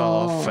glasses fell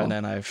off, and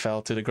then I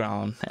fell to the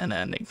ground, and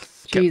then they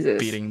kept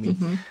beating me.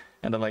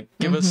 And they're like,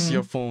 give us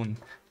your phone.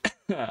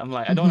 I'm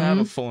like, I don't have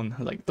a phone.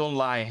 Like, don't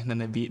lie. And then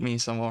they beat me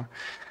some more.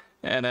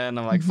 And then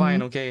I'm like,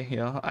 fine, okay. You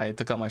know, I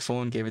took out my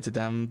phone, gave it to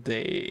them.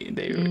 They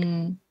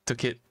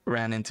took it,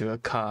 ran into a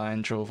car,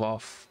 and drove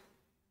off.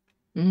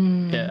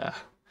 Yeah.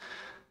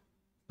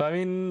 But I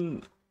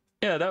mean,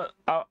 yeah, that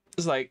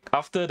was like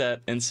after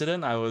that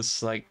incident, I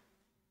was like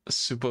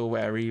super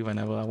wary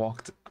whenever I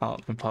walked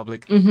out in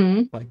public,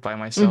 like by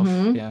myself.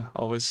 Yeah,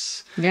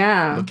 always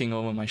looking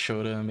over my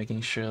shoulder,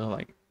 making sure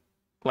like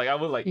I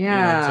would like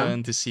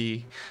turn to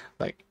see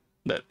like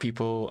that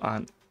people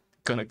aren't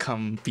gonna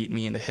come beat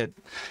me in the head.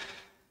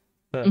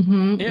 But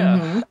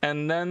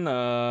and then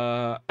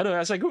I don't know,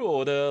 as I grew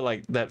older,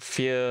 like that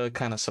fear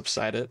kind of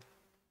subsided.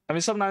 I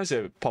mean, sometimes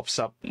it pops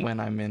up when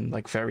I'm in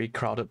like very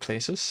crowded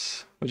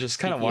places, which is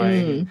kind of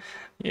why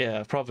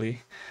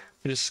probably,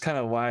 which is kind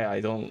of why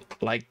I don't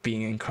like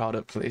being in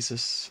crowded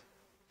places.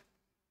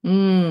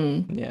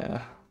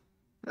 Yeah.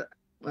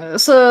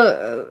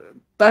 So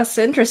that's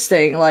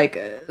interesting.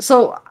 Like,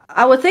 so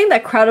I would think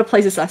that crowded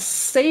places are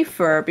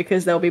safer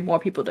because there'll be more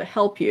people to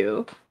help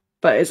you.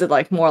 But is it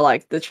like more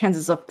like the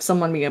chances of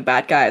someone being a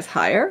bad guy is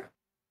higher?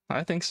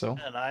 I think so.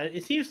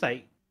 It seems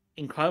like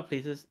in crowded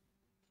places,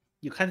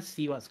 you can't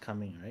see what's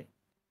coming, right?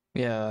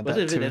 Yeah, but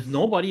if there's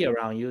nobody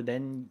around you,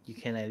 then you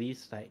can at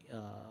least like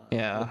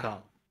look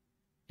out.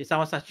 If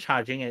someone starts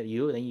charging at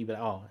you, then you be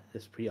like, oh,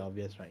 it's pretty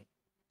obvious, right?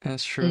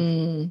 That's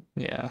true.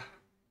 Yeah.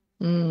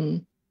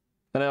 And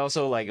I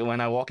also, like, when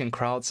I walk in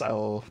crowds,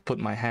 I'll put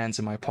my hands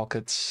in my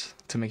pockets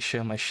to make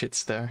sure my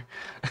shit's there.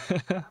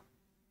 But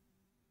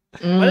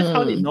that's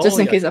how they know. Just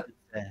in case of...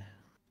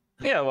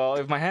 Yeah, well,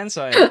 if my hands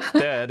are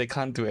there, they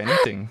can't do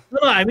anything.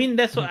 No, I mean,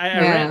 that's what I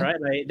read, right?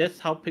 Like, that's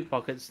how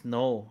pickpockets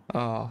know.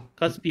 Oh.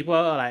 Because people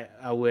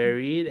are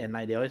worried and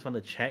like they always want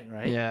to check,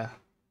 right? Yeah.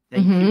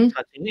 Then you keep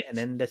touching it, and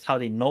then that's how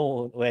they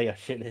know where your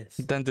shit is.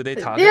 Then do they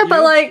target you? Yeah,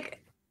 but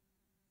like...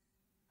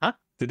 Huh?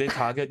 Do they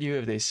target you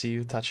if they see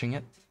you touching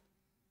it?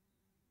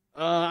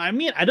 I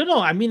mean, I don't know.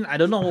 I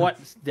don't know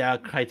what's their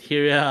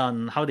criteria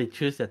on how they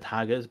choose their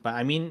targets. But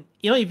I mean,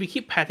 if you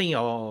keep patting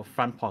your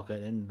front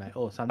pocket and like,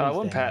 oh, something. I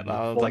won't pat.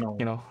 I'll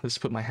just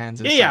put my hands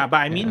inside. Yeah.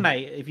 But I mean,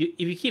 like, if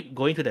you keep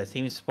going to the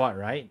same spot,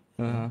 right?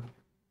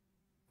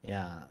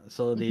 Yeah.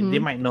 So they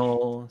might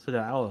know. So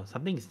they're like, oh,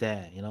 something's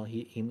there.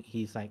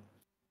 He's like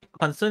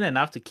concerned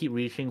enough to keep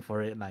reaching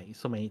for it like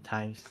so many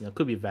times.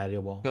 Could be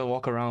valuable. Go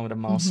walk around with a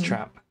mouse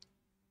trap.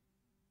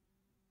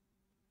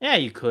 Yeah,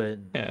 you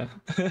could. Yeah.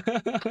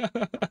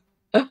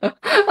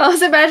 I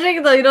was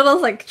imagining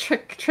those like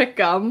trick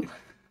gum.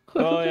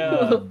 Oh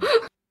yeah.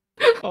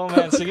 Oh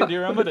man, so do you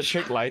remember the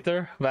trick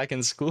lighter back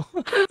in school?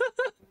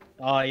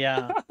 Oh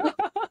yeah.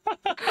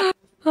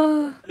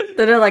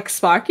 Did it like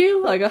spark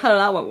you? Like, how did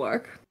that one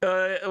work?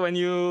 When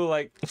you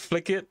like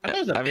flick it,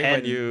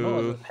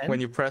 when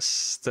you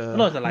press the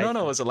no,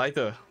 it was a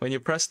lighter. When you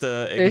press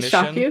the ignition, did it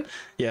shock you?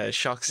 Yeah, it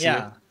shocks you.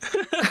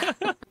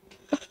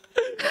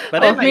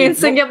 But then, me and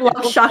Singyup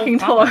love shocking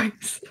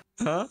toys.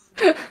 Huh?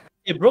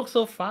 It broke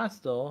so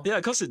fast though. Yeah,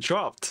 because it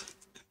dropped.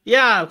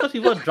 Yeah, because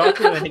people dropped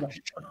it when they got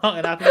shocked,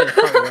 and after it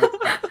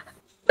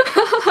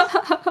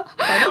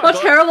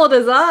What terrible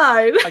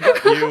design! I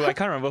got you. I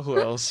can't remember who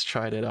else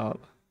tried it out.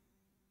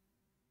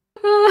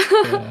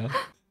 Yeah.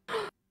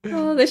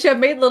 Oh, they should have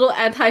made little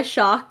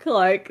anti-shock,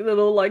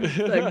 little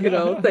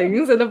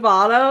things in the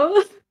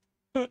bottom.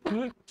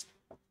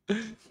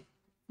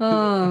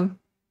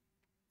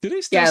 Do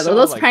they still sell,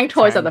 those prank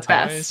toys are the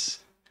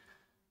best.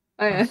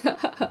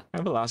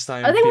 Remember last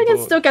time? I think we can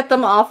still get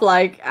them off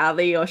like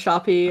Ali or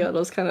Shopee or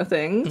those kind of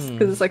things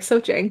because it's like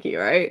so janky,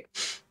 right?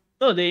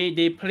 No,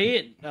 they play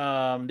it.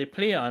 They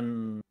play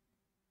on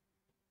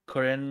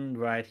Korean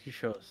variety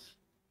shows.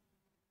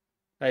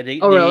 Like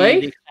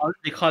really?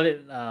 They call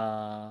it.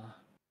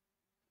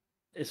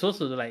 It's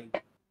also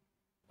like,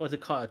 what's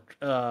it called?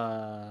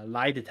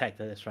 Lie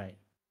detector. That's right.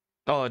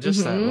 Oh,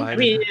 just that lie. I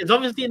mean, it's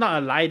obviously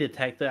not a lie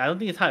detector. I don't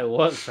think it's how it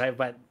works, right?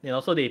 But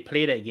so they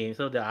play that game,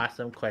 so they'll ask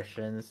them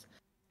questions,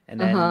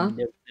 and then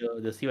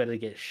they'll see whether they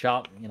get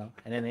shocked, and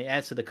then it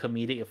adds to the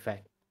comedic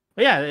effect.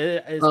 But yeah,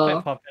 it's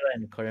quite popular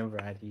in Korean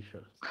variety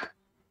shows.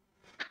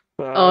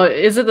 Oh,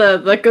 is it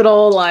the good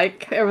old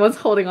like everyone's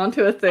holding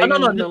onto a thing? Oh,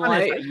 no, this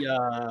one is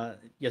like,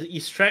 you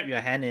strap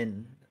your hand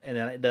in, and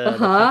then the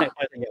contact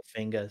points on your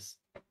fingers.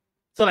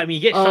 So like when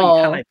you get shocked,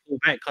 you can't like pull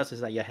back because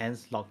it's like your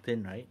hands locked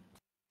in, right?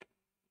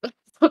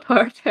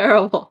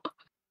 Terrible.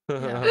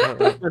 Yeah.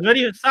 It's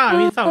really,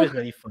 some is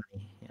really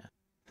funny.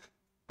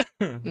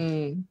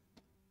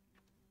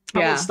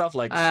 Yeah. Stuff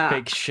like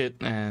fake shit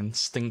and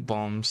stink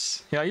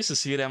bombs. Yeah, I used to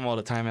see them all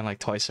the time in like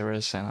Toys R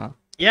Us and.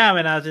 Yeah,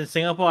 when I was in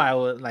Singapore, I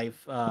would like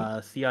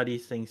see all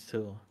these things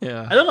too.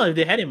 Yeah. I don't know if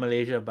they had in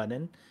Malaysia, but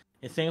then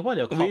in Singapore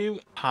they're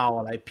called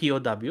POW, like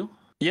POW.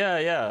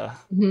 Yeah.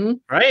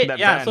 Right? That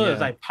yeah, band, so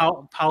it's like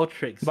POW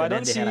tricks. But I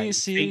don't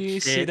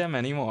see them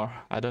anymore.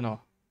 I don't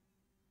know.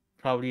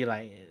 Probably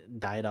like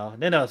died off.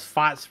 Then there was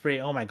fart spray.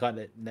 Oh my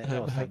god, that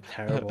was like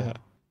terrible.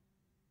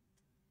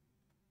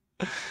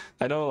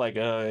 I know, like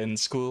in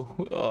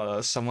school,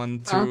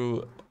 someone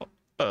threw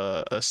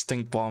a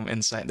stink bomb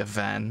inside the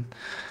van.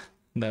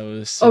 That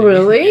was. Oh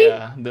really?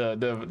 Yeah.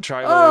 The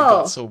driver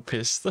got so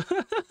pissed.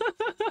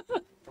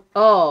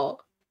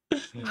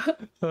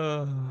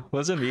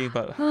 Wasn't me,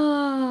 but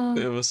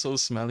it was so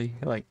smelly.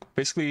 Like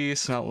basically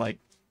smelled like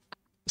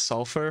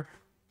sulfur,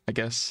 I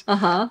guess.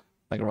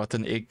 Like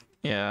rotten egg.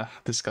 Yeah,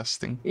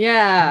 disgusting.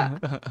 Yeah.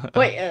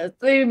 Wait,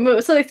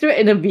 so they threw it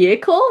in a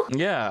vehicle?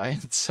 Yeah,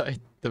 inside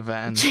the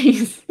van.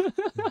 Jeez.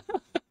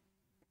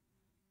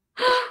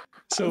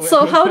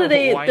 So how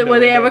did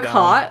were they ever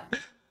caught?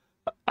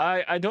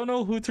 I don't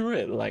know who threw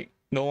it. Like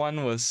no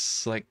one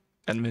was like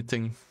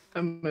admitting.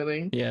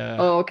 Yeah.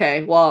 Oh,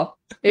 okay. Well,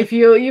 if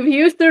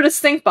you threw the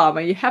stink bomb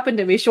and you happen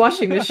to be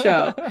watching this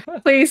show,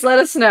 please let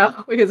us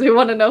know because we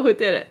want to know who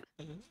did it.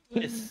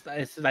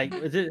 It's like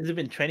has it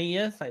been 20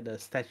 years? Like the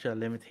statute of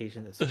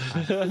limitations.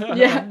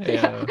 Yeah,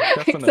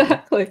 definitely.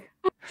 exactly.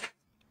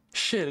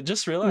 Shit, I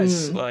just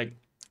realized like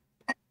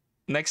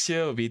next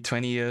year will be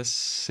 20 years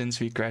since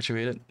we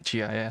graduated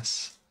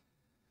GIS.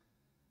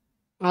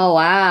 Oh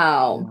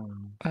wow,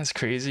 that's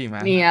crazy,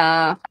 man.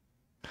 Yeah,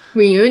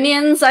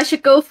 reunions I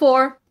should go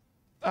for.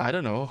 I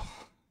don't know.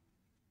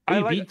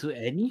 Have you been to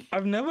any?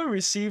 I've never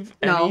received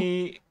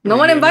any. No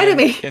one invited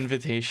me.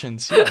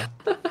 Invitations. Yeah.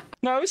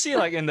 No, I would see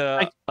like in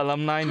the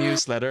alumni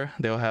newsletter,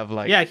 they'll have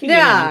like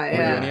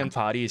reunion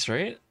parties,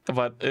 right?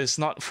 But it's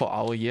not for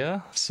our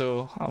year,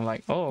 so I'm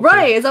like, oh, okay.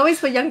 Right. It's always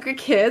for younger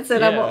kids,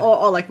 and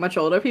or like much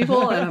older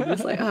people, and I'm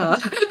just like, I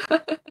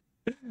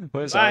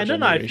don't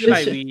know. I feel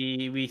like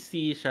we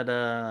see each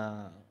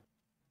other.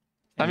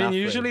 I mean,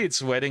 usually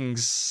it's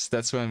weddings.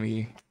 That's when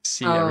we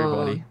see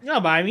everybody.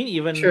 No, but I mean,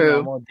 even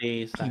normal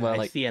days,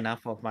 I see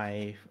enough of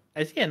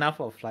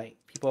like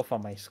people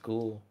from my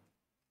school.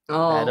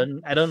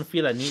 Oh. I don't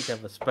feel a need to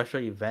have a special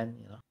event,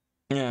 you know.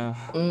 Yeah.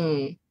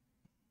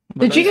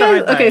 Did you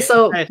guys? Okay,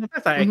 so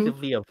sometimes I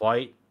actively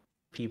avoid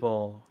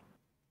people.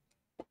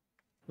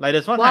 Like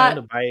there's one time I went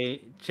to buy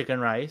chicken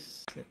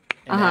rice,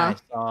 and then I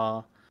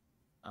saw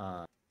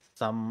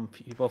some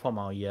people from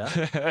our year,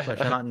 which I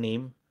cannot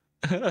name.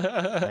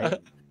 Right?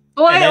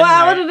 Wait,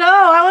 I want to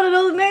know. I want to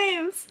know the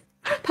names.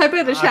 Type it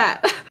in the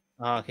chat.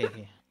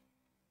 Okay.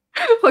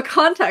 For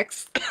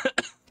context.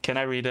 Can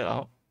I read it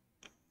out?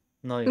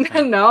 No, you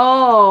can't.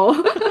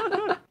 No.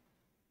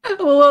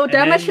 We'll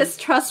damage his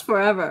trust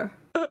forever.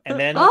 And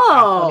then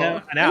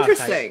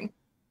interesting.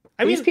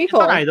 I mean, these people.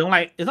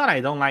 It's not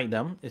I don't like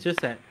them. It's just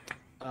that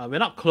we're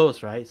not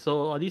close, right? So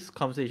all these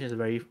conversations are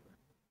very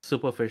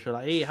superficial.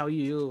 Like, hey, how are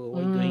you?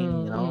 What are you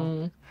doing? You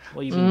know,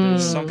 what you been doing?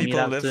 Some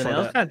people live for that.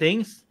 Those kind of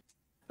things.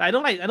 I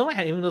don't like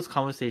having those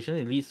conversations.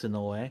 It leads to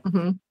nowhere.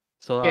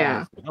 So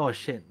oh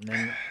shit! And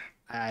then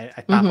I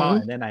tap out,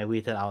 and then I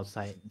waited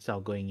outside instead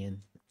of going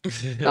in.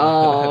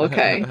 Oh,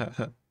 okay.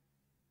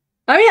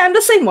 I mean, I'm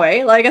the same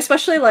way. Like,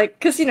 especially like,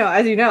 because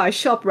as you know, I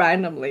shop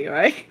randomly,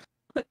 right?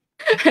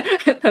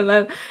 And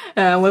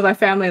then with my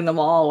family in the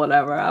mall, or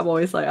whatever, I'm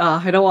always like,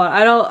 I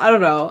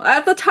don't know.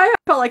 At the time, I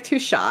felt like too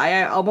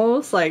shy. I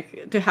almost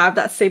like to have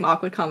that same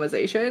awkward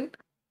conversation.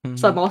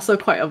 So I'm also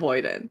quite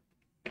avoidant.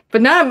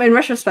 But now in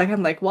retrospect,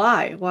 I'm like,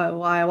 why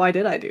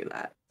did I do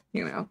that?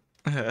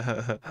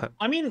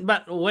 I mean,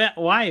 but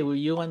why would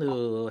you want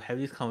to have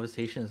these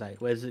conversations?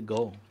 Like, where does it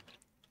go?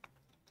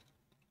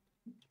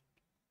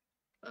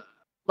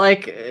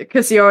 Like,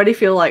 because you already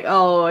feel like,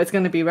 oh, it's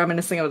going to be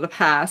reminiscing of the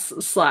past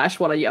 /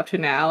 what are you up to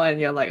now? And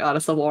you're like, oh,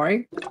 that's so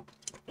boring.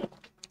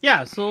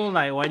 Yeah, so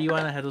like, why do you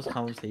want to have those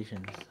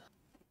conversations?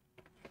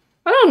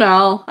 I don't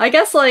know. I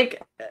guess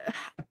like,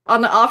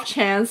 on the off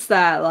chance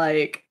that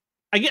like,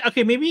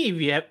 okay, maybe if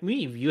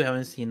you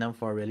haven't seen them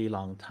for a really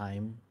long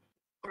time,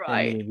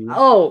 right? Maybe.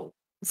 Oh,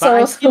 but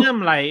I see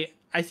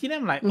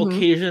them like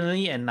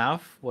occasionally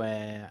enough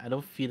where I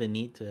don't feel the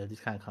need to have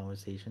these kind of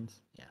conversations.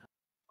 Yeah.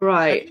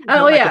 Right.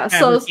 Yeah.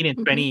 So seen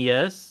in 20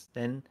 years,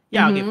 then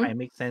okay, fine, it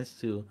makes sense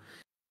to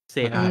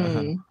say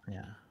hi.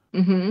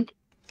 Yeah.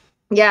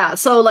 Yeah.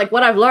 So like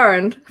what I've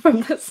learned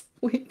from this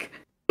week,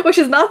 which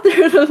is not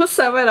through the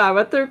seminar,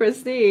 but through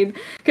Christine,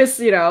 because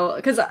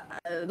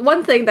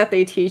one thing that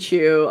they teach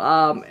you,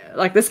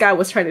 like this guy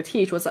was trying to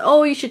teach, was like,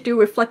 oh, you should do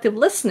reflective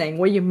listening,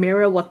 where you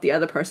mirror what the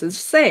other person's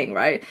saying,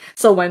 right?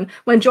 So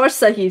when George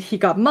said he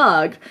got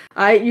mugged,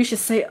 you should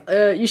say,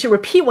 you should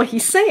repeat what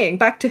he's saying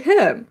back to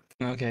him.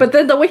 Okay. But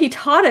then the way he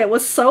taught it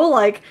was so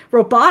like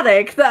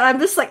robotic that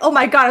I'm just like, oh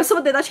my god, if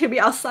someone did that to me,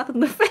 I'll slap him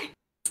in the face.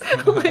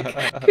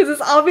 Because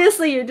it's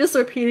obviously you're just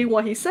repeating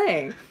what he's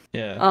saying.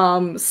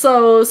 Yeah.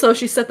 So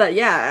she said that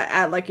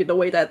at like the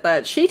way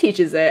that she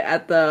teaches it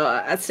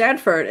at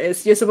Stanford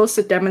is you're supposed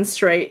to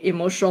demonstrate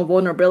emotional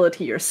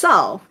vulnerability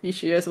yourself.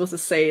 You're supposed to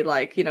say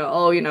like,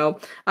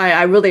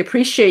 I really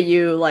appreciate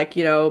you like,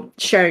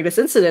 sharing this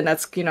incident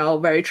that's,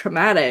 very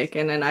traumatic,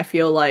 and then I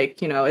feel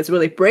like, it's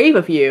really brave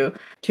of you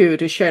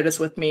to share this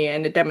with me,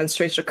 and it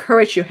demonstrates the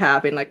courage you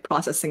have in like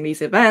processing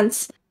these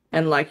events.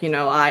 And like,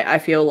 I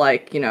feel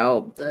like,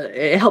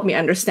 it helped me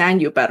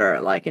understand you better,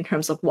 like in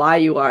terms of why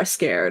you are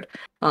scared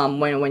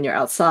when you're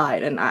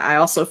outside. And I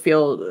also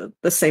feel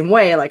the same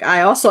way. Like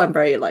I also am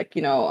very like,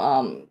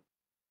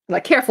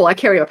 like careful. I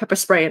carry a pepper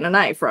spray and a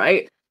knife,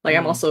 right? Like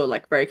I'm also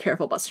like very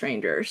careful about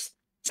strangers.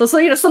 So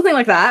something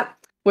like that,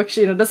 which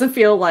doesn't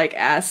feel like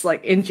as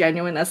like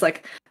ingenuine as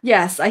like,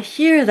 yes, I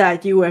hear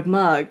that you were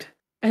mugged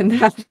and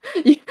that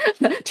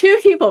 2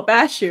 people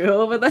bash you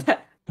over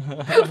that.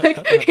 Like,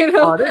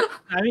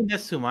 I mean,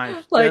 that's too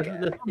much. Like,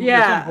 there's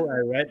some book I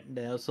read,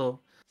 they also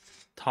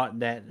taught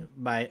that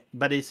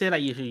but they say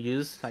like you should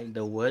use like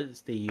the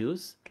words they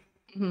use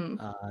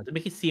to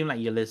make it seem like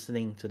you're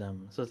listening to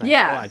them. So it's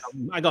like,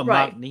 I got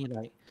mugged. And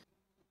like,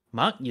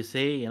 mugged, you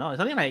say,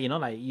 something like,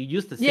 like you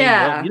use the same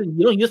word.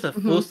 You don't use the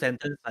full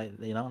sentence, like,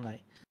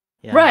 like,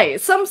 right.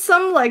 Some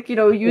like,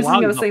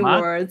 using the same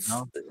words.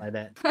 Like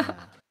that.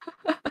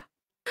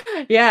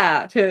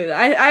 Yeah,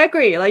 I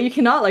agree. Like you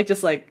cannot like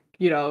just like,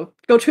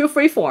 go too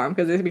freeform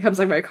because it becomes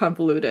like very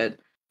convoluted.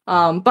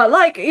 But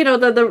like,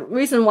 the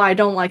reason why I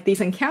don't like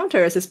these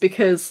encounters is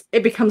because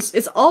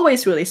it's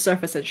always really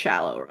surface and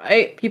shallow,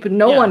 right?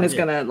 No one is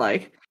gonna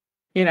like,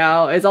 You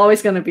know, it's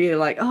always going to be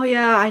like, oh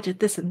yeah, I did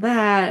this and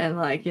that, and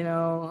like, you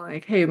know,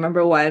 like, hey,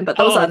 remember when? But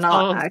those are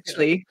not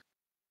actually.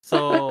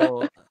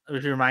 So,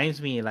 which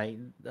reminds me, like,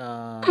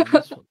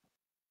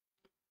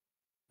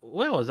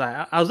 where was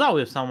I? I was out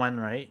with someone,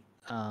 right?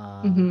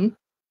 I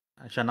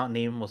shall not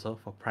name also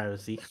for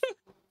privacy.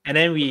 And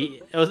then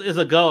it's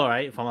a girl,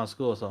 right, from our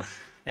school also.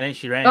 And then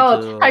she ran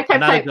into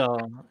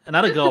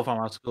another girl from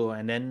our school,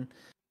 and then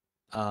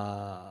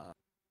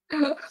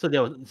so they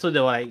were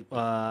like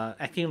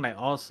acting like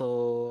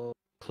also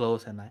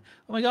close and like,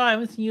 oh my god, I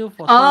haven't seen you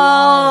for so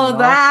long. Oh,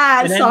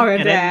 that's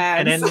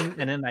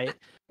and then like,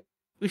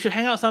 we should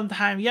hang out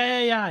sometime.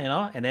 Yeah, you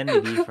know. And then they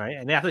leave, right?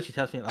 And then after she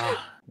tells me,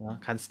 oh, you know,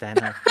 can't stand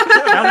her.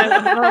 I'm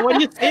like, why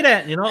do you say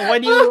that? You know, why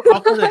do you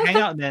offer to hang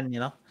out then?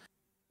 You know,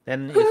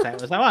 then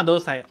it's like one of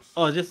those like,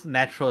 oh, just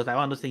natural. It's like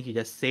one of those things you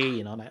just say,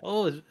 you know, like,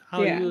 oh,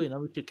 how are you? You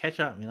know, we should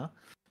catch up. You know,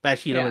 but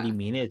actually you don't really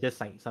mean it. It's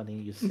just like something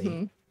you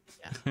say.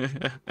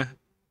 Yeah.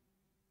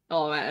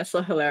 Oh man, it's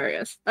so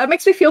hilarious. That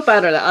makes me feel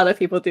better that other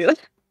people do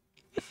it.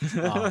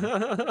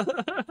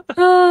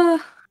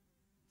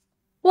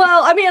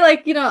 Well, I mean,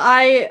 like, you know,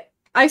 I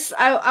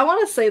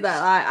want to say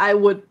that I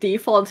would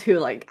default to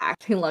like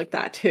acting like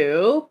that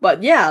too,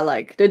 but yeah,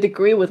 like the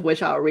degree with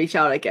which I'll reach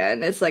out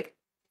again, it's like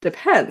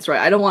depends, right?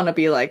 I don't want to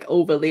be like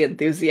overly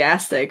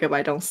enthusiastic if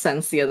I don't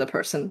sense the other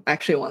person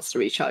actually wants to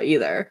reach out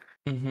either.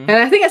 And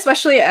I think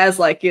especially as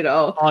like, you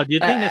know, do you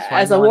think that's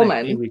why as a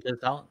woman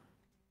reaches out?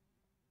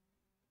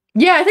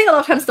 Yeah, I think a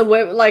lot of times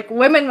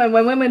women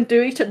when women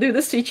do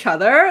this to each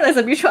other, there's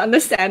a mutual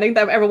understanding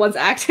that everyone's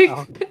acting.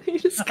 You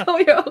just go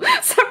your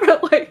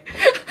separate way.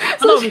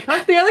 So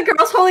the other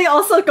girl's probably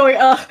also going,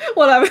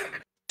 whatever.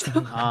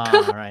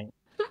 Right.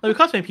 So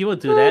because when people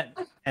do that,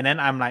 and then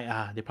I'm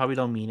like, they probably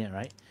don't mean it,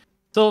 right?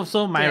 So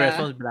my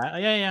response would be like, oh,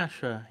 yeah,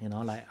 sure, you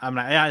know, like I'm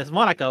like, yeah, it's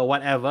more like a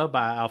whatever,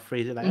 but I'll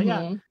phrase it like, oh,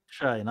 yeah,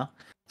 sure, you know.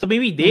 So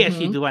maybe they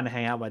actually do want to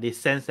hang out, but they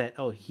sense that,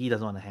 oh, he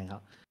doesn't want to hang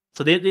out.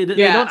 So they don't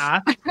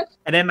ask,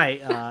 and then like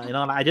you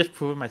know, like, I just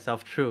prove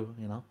myself true,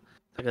 you know,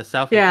 it's like a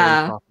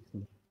self-fulfilling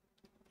prophecy.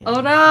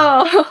 Oh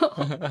no!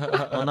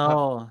 Oh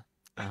no!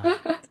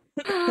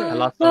 I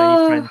lost so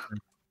many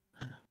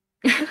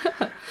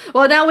friends.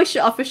 Well, now we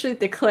should officially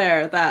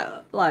declare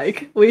that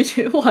like we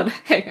do want to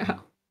hang out.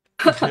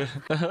 Actually,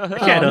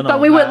 I don't know. But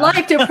we would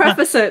like to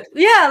preface it,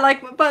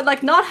 but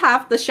like not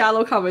have the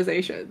shallow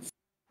conversations.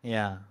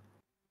 Yeah,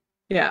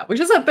 which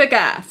is a big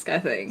ask, I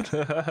think.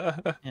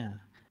 Yeah.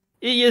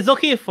 It's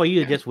okay for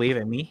you to just wave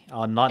at me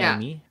or not at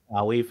me.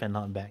 I'll wave and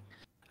not back.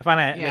 I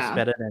find that's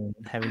better than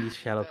having these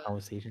shallow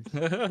conversations.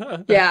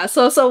 Yeah.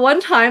 So one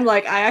time,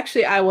 like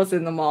I was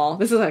in the mall.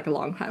 This is like a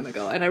long time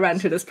ago, and I ran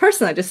into this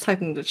person. I just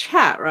typed in the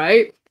chat,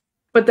 right?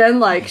 But then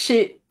like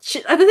she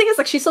I think it's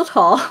like she's so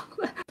tall.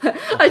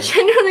 I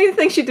genuinely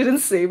think she didn't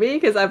see me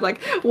because I'm like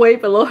way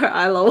below her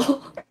eye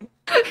level.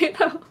 You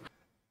know.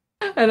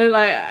 And then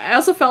like I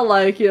also felt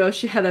like, you know,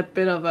 she had a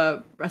bit of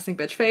a resting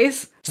bitch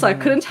face, so I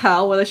couldn't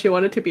tell whether she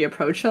wanted to be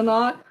approached or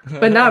not.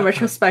 But now in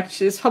retrospect,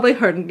 she's probably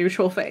her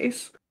neutral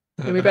face.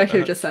 And maybe I should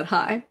have just said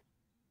hi.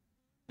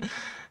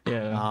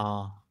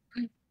 Yeah.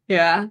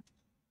 Yeah.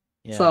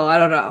 So I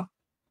don't know.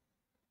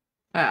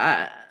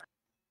 I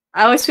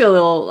always feel a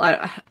little.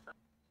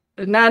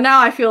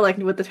 Now I feel like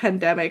with the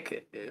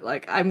pandemic,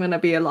 like I'm gonna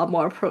be a lot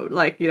more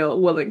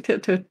willing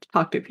to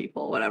talk to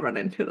people when I run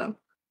into them.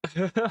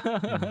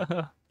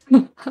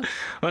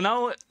 Well,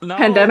 now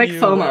pandemic you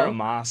FOMO. wear a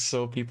mask,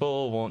 so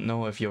people won't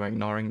know if you're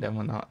ignoring them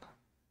or not.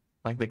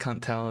 Like they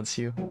can't tell it's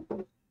you.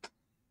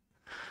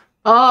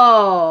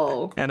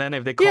 Oh. And then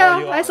if they call you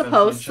out I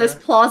suppose in the future, there's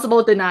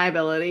plausible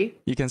deniability.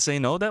 You can say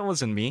no, that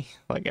wasn't me.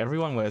 Like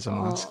everyone wears a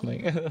mask.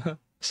 Like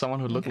someone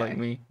who looked like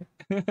me.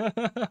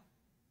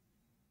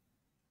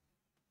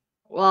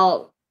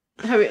 Well,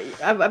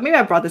 maybe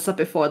I brought this up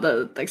before.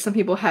 Like some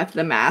people have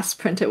the mask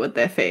printed with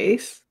their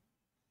face.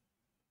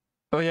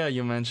 Oh yeah,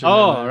 you mentioned.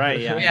 Oh right,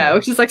 yeah,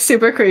 which is like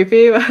super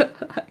creepy. But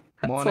that's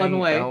Morning, one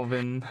way.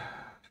 Alvin.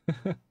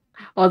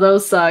 Or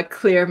those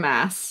clear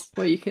masks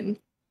where you can.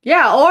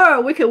 Yeah,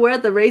 or we could wear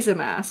the razor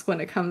mask when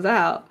it comes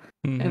out,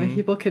 and then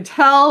people could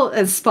tell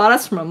and spot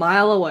us from a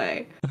mile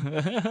away.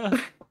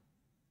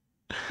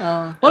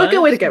 What a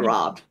good way to get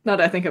robbed. Now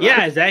that I think about it.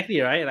 Yeah,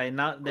 exactly, right? Like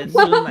now, there's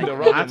soon like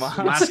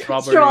mask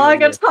robbery.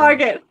 Drawing a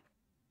target.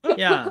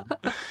 Yeah,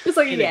 just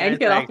like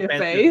yank it off your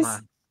face.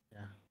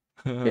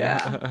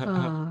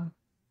 Yeah.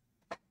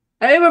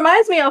 And it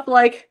reminds me of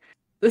like,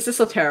 this is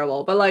so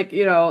terrible, but like,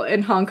 you know,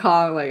 in Hong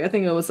Kong, like I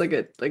think it was like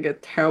a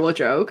terrible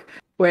joke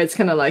where it's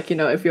kind of like, you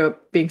know, if you're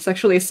being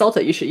sexually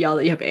assaulted, you should yell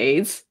that you have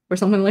AIDS or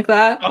something like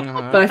that.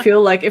 But I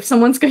feel like if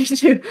someone's going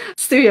to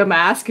steal your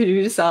mask, could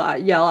you just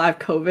yell I have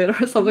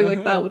COVID or something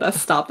like that? Would that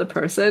stop the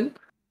person?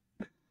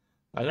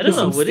 I don't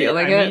know. Would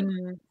stealing it? I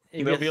mean,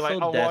 they'll be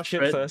like, I'll wash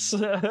it first.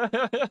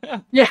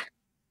 Yeah.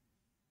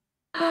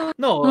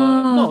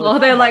 No.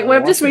 They're like,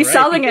 we're just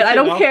reselling it. I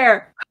don't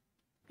care.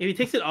 If he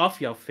takes it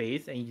off your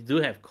face and you do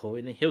have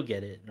COVID, then he'll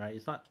get it, right?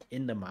 It's not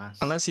in the mask.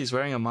 Unless he's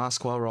wearing a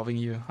mask while robbing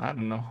you. I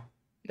don't know.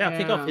 Yeah,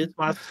 take off his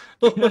mask.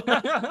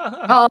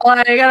 Oh,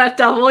 I got a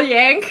double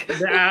yank.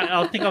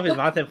 I'll take off his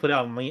mask and put it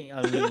on me.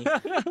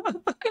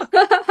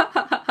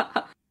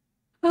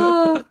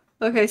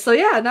 Okay, so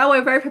yeah, now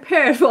we're very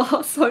prepared for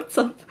all sorts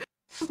of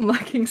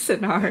mugging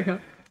scenario.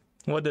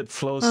 What did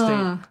Flow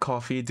State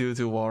Coffee do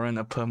to warrant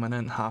a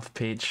permanent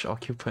half-page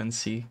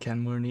occupancy?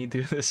 Can Murni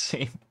do the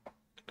same?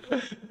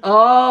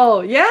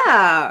 Oh,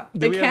 yeah,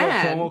 do we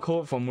have a promo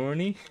code for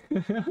Murni?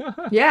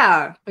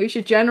 Yeah, we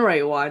should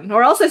generate one.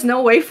 Or else there's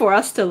no way for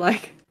us to,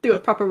 like, do a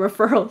proper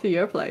referral to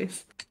your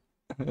place.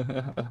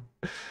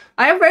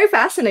 I am very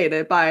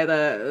fascinated by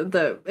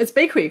it's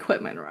bakery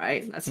equipment,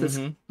 right? That's his,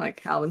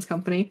 like, Alvin's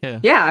company.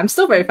 Yeah, I'm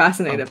still very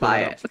fascinated by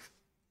it.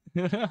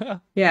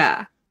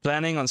 Yeah.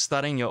 Planning on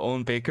starting your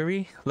own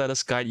bakery? Let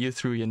us guide you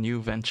through your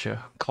new venture.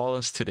 Call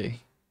us today.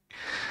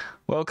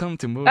 Welcome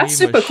to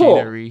Murni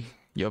Machinery,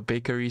 your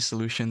bakery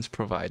solutions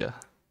provider.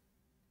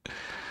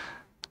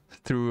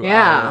 Through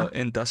our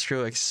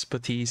industrial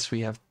expertise,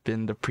 we have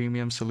been the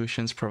premium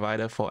solutions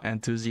provider for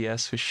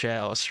enthusiasts who share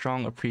our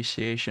strong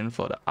appreciation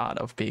for the art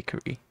of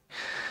bakery.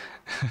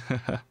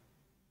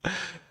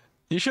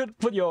 You should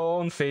put your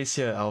own face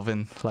here,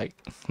 Alvin. Like,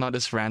 not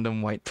this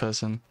random white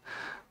person.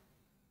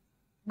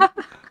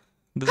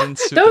 Don't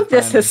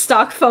diss his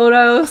stock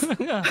photos.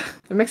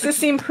 It makes it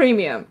seem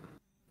premium.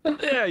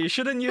 Yeah, you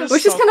shouldn't use.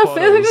 Which is kind of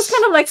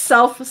like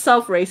self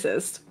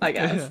racist, I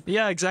guess.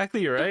 Yeah,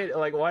 exactly, right?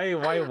 Like, why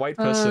white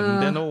person?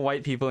 There are no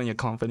white people in your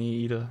company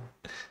either,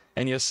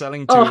 and you're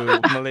selling to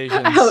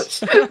Malaysians.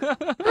 Ouch.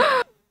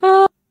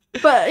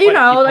 But you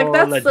know, like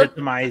that's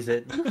legitimize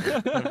it.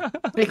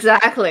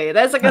 Exactly.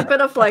 There's like a bit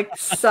of like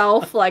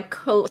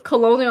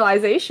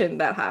colonialization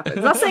that happens.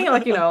 Not saying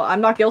like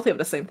I'm not guilty of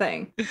the same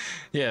thing.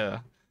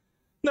 Yeah.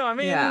 No, I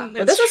mean,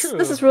 but this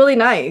is really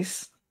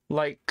nice.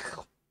 Like,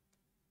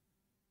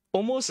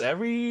 almost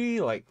every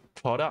like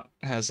product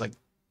has like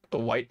a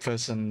white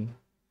person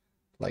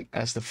like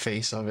as the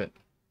face of it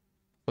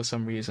for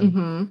some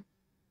reason.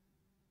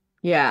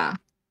 Yeah.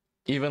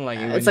 Even like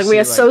it's like we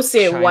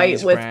associate like,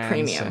 white with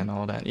premium and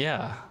all that.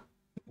 Yeah.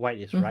 White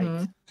is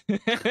right.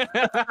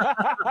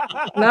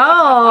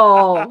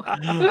 No.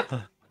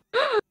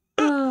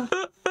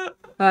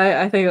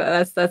 I think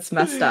that's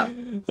messed up.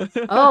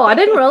 Oh, I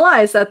didn't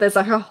realize that there's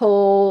like a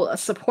whole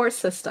support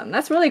system.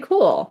 That's really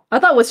cool. I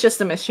thought it was just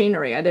the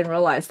machinery. I didn't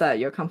realize that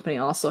your company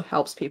also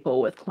helps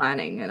people with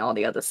planning and all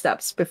the other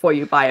steps before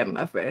you buy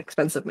a very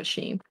expensive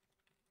machine.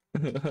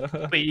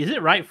 Wait, is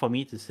it right for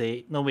me to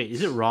say... No, wait,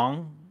 is it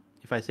wrong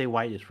if I say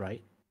white is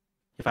right?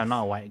 If I'm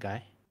not a white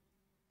guy?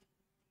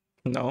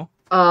 No.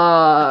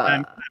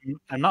 I'm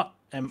not...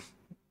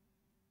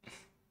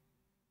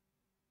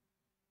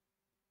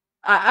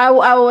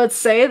 I would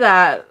say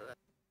that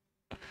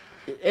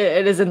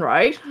it isn't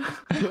right.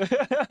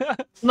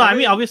 No, I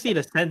mean obviously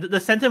the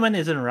sentiment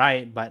isn't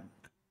right, but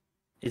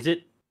is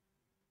it?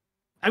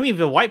 I mean,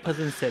 if a white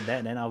person said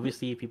that, then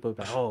obviously people would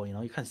be like, oh,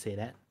 you can't say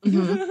that.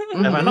 If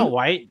I'm not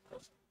white,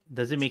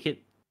 does it make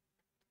it?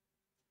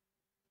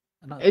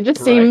 It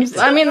just seems.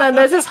 I mean,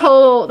 there's this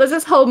whole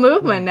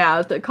movement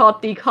now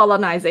called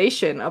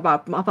decolonization of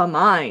our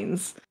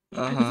minds.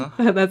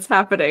 That's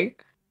happening.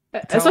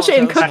 Especially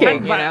in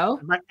cooking, I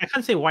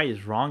can't say white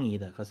is wrong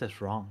either, because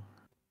that's wrong.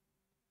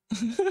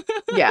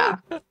 Yeah.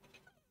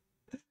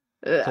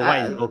 So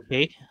white is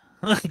okay?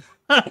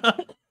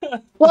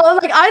 Well,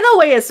 like either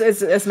way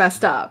is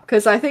messed up,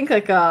 because I think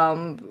like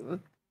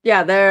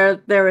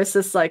there is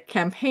this like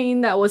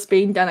campaign that was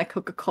being done at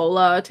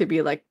Coca-Cola to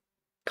be like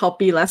called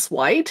Be Less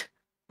White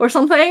or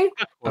something.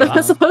 That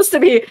was supposed to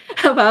be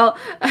about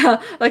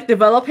like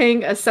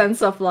developing a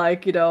sense of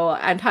like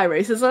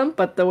anti-racism,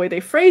 but the way they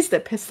phrased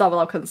it pissed off a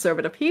lot of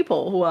conservative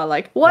people who are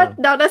like, what?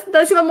 No,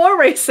 that's even more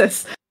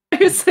racist.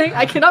 You're saying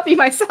I cannot be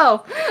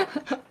myself.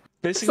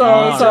 Basically,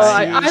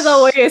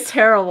 either way is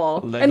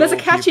terrible. Lego and there's a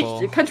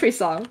catchy country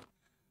song.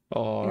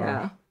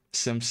 Or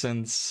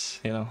Simpsons,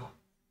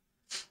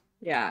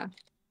 Yeah.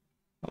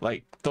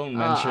 Like, don't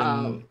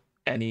mention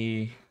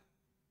any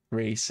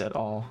race at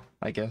all,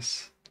 I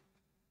guess.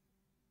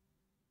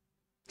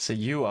 So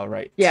you are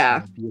right.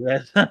 Yeah.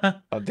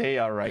 Oh, they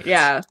are right.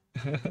 Yeah.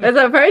 It's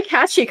a very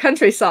catchy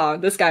country song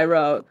this guy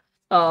wrote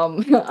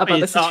about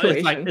the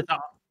situation.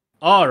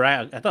 Oh,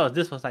 right. I thought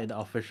this was like the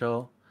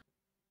official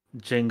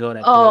jingle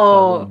that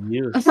people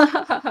use.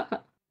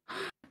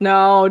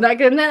 No, like,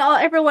 and then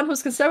everyone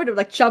who's conservative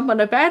like jump on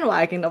the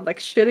bandwagon of like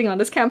shitting on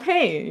this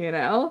campaign,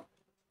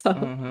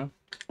 So,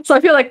 so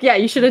I feel like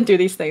you shouldn't do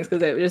these things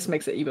because it just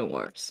makes it even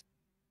worse.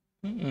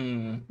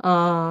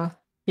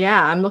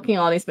 Yeah, I'm looking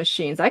at all these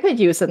machines. I could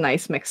use a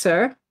nice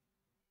mixer.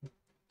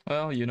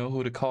 Well, you know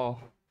who to call.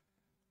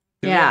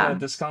 Do we have a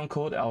discount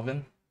code,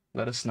 Alvin?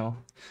 Let us know.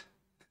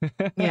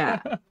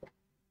 Yeah.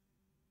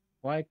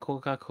 Why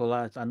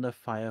Coca-Cola is under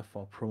fire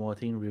for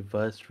promoting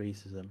reverse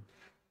racism?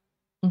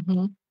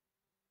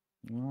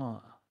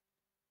 Oh.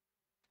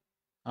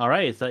 All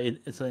right,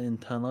 it's an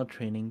internal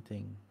training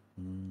thing.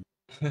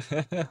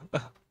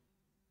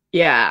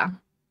 Yeah,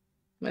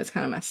 it's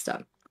kind of messed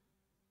up.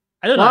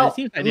 I don't know. It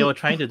seems like they were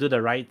trying to do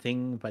the right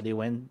thing, but they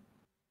went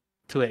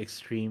to an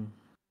extreme.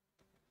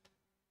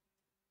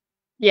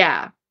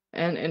 Yeah,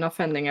 and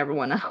offending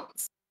everyone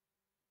else.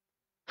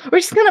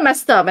 Which is kind of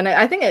messed up, and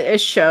I think it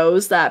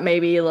shows that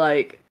maybe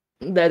like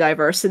the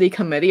diversity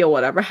committee or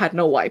whatever had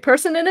no white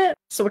person in it,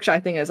 so which I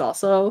think is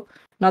also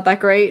not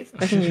that great.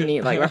 I think you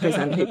need like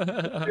representation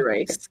of the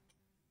race.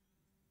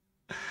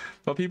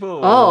 But people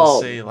will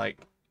say like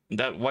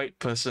that white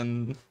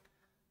person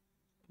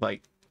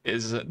like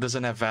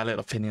doesn't have valid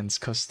opinions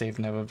because they've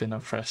never been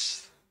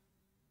oppressed.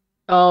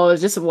 Oh, it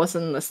just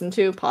wasn't listened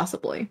to,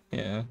 possibly.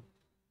 Yeah.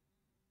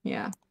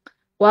 Yeah.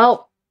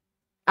 Well,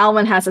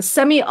 Alvin has a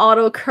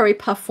semi-auto curry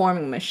puff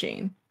forming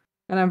machine,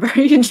 and I'm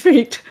very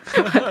intrigued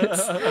by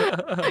this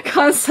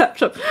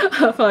concept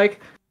of like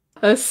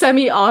a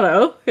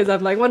semi-auto, because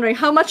I'm like wondering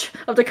how much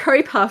of the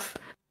curry puff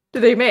do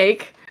they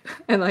make,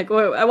 and like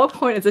at what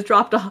point is it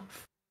dropped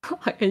off?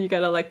 And you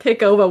gotta like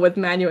take over with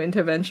manual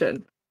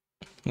intervention.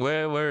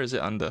 Where is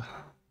it under?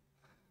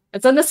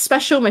 It's on the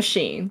special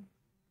machine.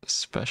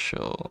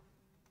 Special.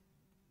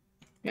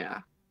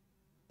 Yeah.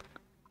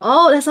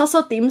 Oh, there's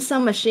also dim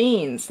sum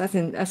machines.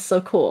 That's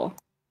so cool.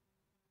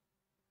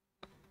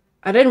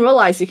 I didn't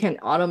realize you can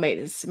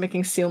automate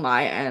making siu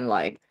mai and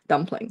like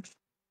dumplings.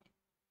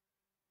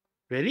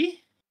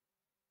 Really?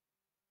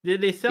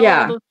 Did they sell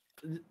all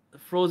those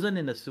frozen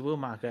in the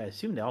supermarket? I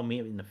assume they're all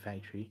made in the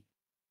factory.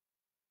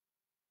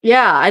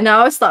 Yeah, I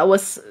always thought it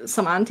was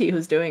some auntie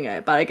who's doing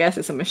it, but I guess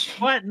it's a machine.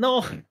 What?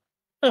 No.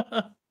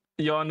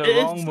 You're on the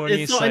wrong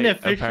Murni site,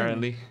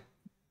 apparently.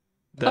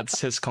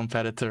 That's his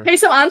competitor. Hey,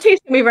 some aunties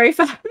can be very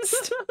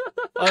fast.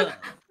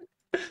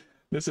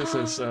 This is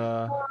his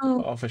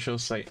official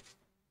site.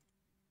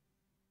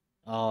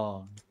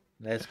 Oh,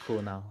 that's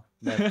cool now.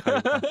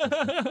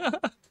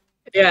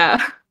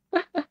 Yeah.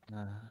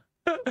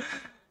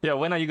 Yeah,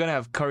 when are you gonna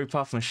have curry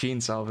puff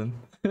machines, Alvin?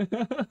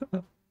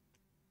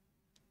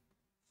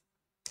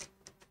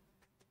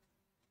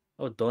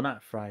 Oh,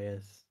 donut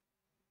fryers.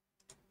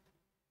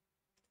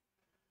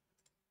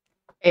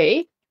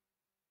 Hey?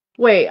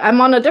 Wait, I'm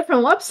on a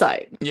different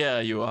website. Yeah,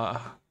 you are.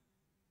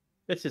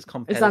 This is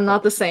competitive. Is that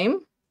not the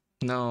same?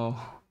 No.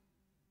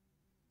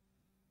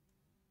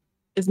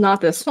 It's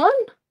not this one?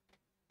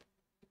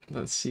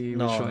 Let's see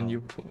which one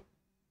you put.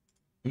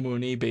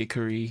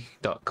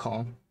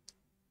 MurniBakery.com.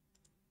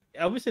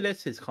 Obviously,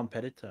 that's his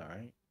competitor,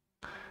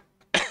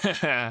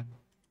 right?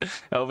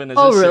 Elvin, is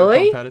this your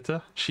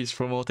competitor? She's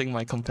promoting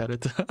my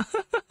competitor.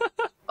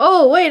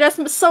 Oh, wait,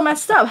 that's so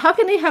messed up. How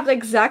can they have the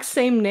exact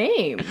same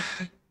name?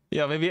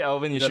 Yeah, maybe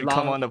Elvin, you should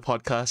come on the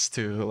podcast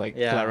to like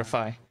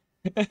clarify.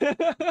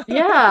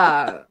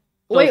 Yeah.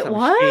 Wait,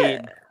 what?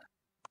 Shade.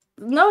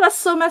 No, that's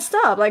so messed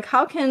up. Like,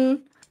 how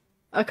can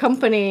a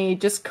company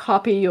just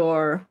copy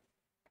your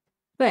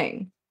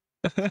thing?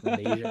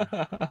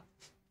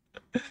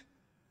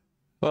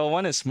 Well,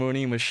 one is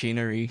Murni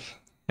Machinery,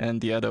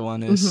 and the other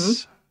one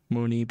is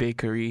Murni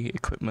Bakery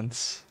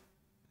Equipments.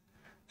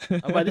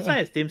 But this one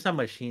is dim sum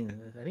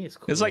machine. I think it's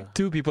cool. It's like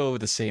two people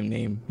with the same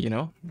name, you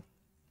know?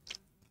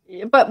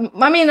 Yeah, but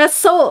I mean, that's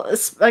so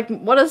like,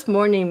 what does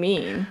Murni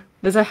mean?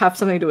 Does it have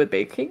something to do with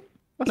baking?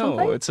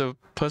 No, it's a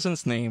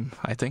person's name,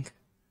 I think.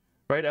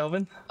 Right,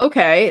 Elvin?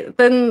 Okay,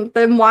 then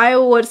why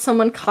would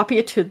someone copy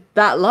it to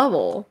that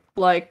level?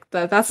 Like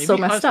that's maybe so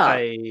messed up.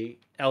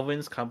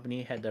 Elvin's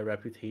company had the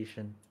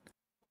reputation,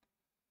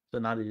 so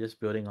now they're just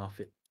building off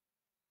it.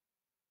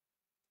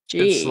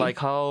 Gee. It's like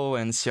how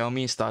when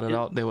Xiaomi started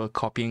out, they were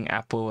copying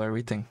Apple,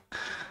 everything.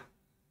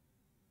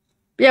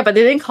 Yeah, but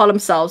they didn't call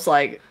themselves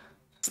like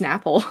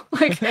Snapple,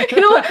 like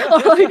you know,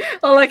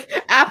 or like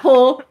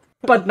Apple,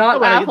 but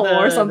not Apple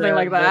or something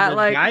like that.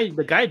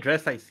 The guy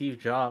dressed like Steve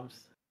Jobs.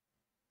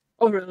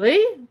 Oh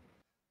really?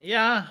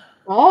 Yeah.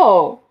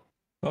 Oh.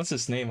 What's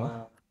his name?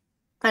 Huh?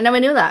 I never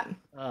knew that.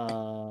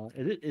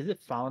 Is it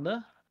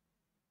founder?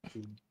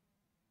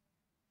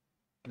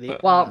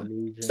 Well,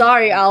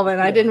 sorry, Alvin,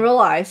 I didn't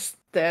realize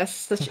there's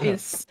such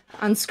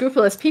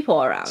unscrupulous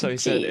people around. So he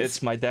said,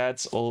 it's my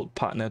dad's old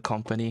partner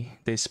company.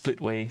 They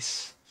split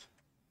ways.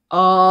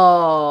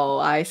 Oh,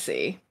 I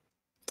see.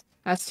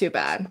 That's too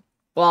bad.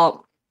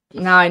 Well,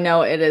 now I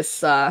know it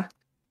is... At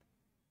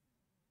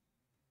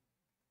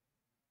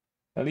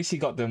least he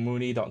got the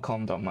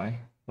Murni.com.my.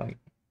 Like,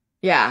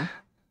 yeah.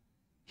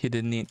 He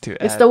didn't need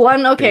to It's the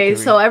one, okay,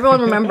 bakery. So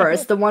everyone remember,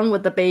 it's the one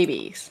with the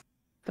babies.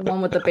 The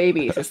one with the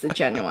babies is the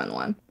genuine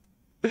one.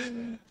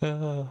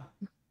 Well,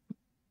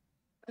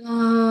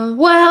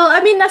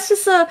 I mean, that's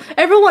just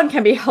everyone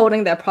can be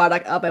holding their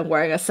product up and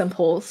wearing a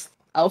simple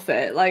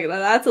outfit. Like,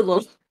 that's a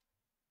little...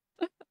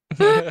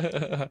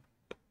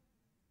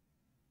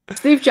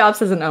 Steve Jobs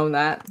doesn't own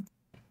that.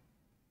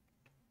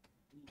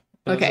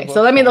 Okay,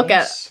 so let me look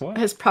at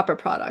his proper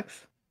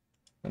products.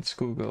 Let's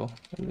Google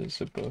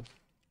Elizabeth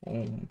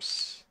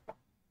Holmes.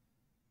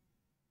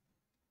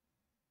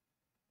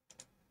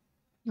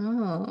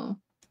 Oh.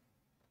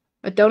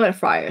 A donut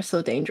fryer is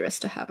so dangerous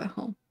to have at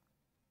home.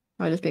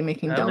 I'll just be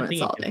making donuts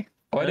all day.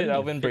 Why did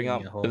Alvin bring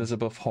up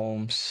Elizabeth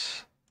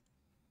Holmes?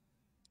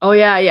 Oh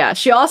yeah.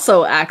 She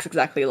also acts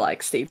exactly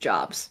like Steve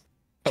Jobs.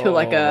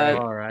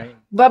 Right.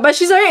 But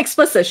she's very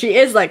explicit. She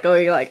is like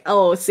going like,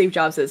 oh, Steve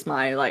Jobs is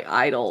my like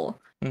idol.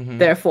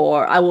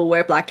 Therefore, I will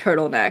wear black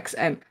turtlenecks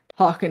and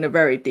talk in a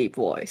very deep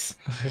voice.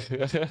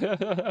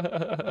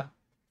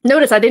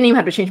 Notice I didn't even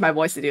have to change my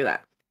voice to do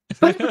that.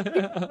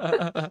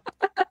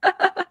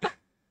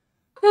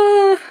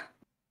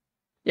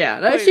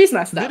 Yeah, she's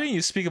messed up. Didn't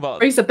you speak about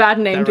brings a bad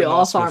name to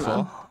all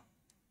pharma?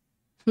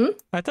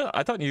 I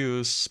thought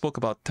you spoke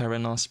about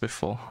Theranos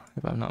before,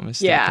 if I'm not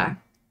mistaken. Yeah.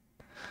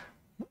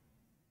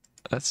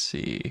 Let's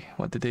see,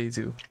 what did they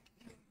do?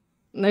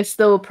 They're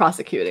still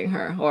prosecuting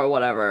her, or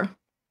whatever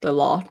the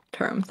law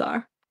terms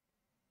are.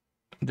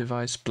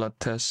 Device blood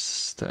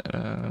test.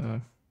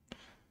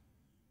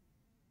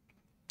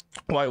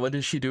 Why? What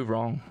did she do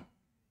wrong?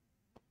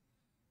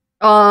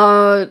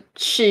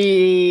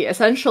 She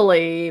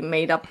essentially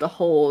made up the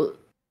whole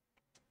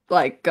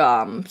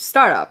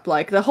startup.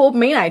 Like the whole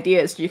main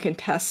idea is you can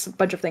test a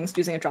bunch of things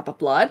using a drop of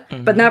blood,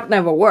 but that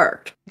never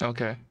worked.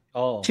 Okay.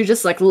 Oh. She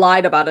just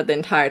lied about it the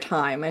entire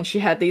time, and she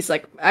had these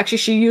actually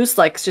she used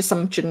just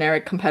some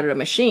generic competitor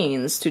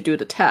machines to do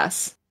the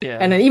tests. Yeah.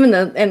 And then even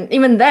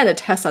then the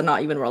tests are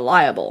not even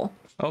reliable.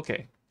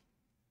 Okay.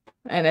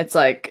 And it's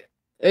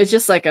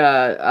just like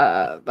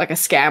a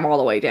scam all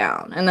the way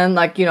down. And then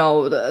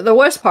the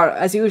worst part,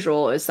 as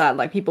usual, is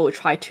that people who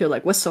try to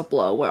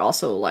whistleblow were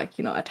also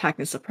attacked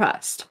and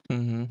suppressed.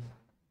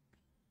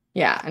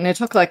 Yeah, and it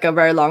took a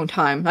very long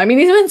time. I mean,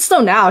 even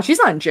still now, she's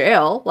not in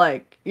jail.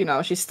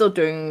 She's still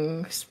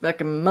doing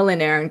a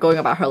millionaire and going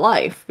about her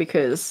life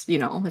because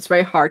it's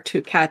very hard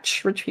to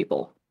catch rich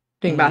people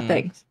doing bad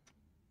things.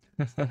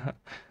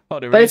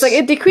 But it's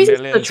it decreases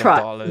the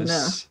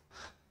trust.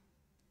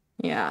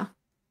 Yeah.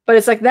 But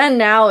it's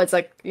now it's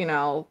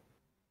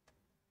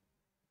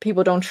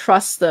people don't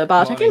trust the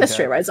biotech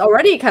industry, right? It's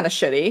already kind of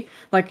shitty.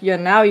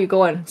 Now you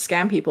go and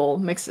scam people,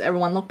 makes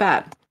everyone look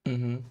bad.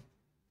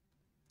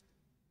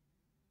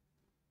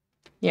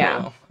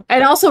 Yeah. Wow.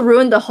 And also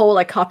ruined the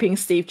whole copying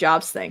Steve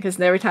Jobs thing, because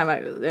every time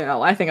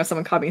I think of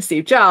someone copying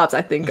Steve Jobs,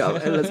 I think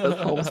of Elizabeth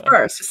Holmes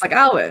first, just like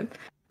Alvin.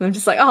 And I'm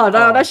just no,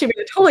 that should be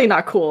totally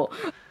not cool.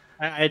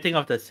 I think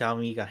of the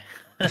Xiaomi guy.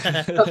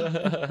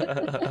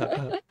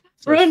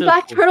 Ruined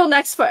black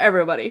turtlenecks for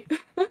everybody.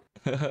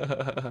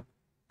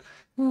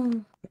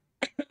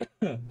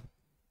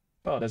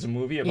 Oh, there's a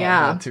movie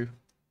about that too.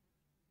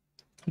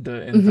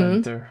 The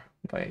Inventor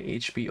by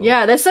HBO.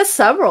 Yeah, there's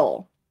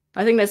several.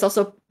 I think there's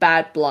also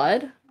Bad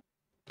Blood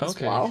as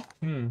well.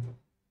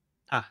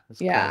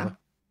 That's yeah.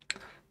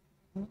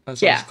 Cool.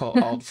 That's why it's called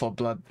Out for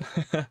Blood.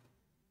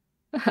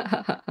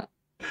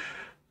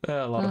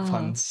 A lot of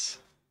puns.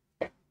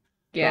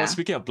 Yeah.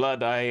 Speaking of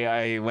blood,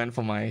 I went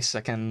for my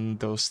second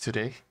dose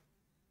today.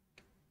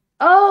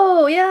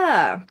 Oh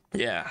yeah.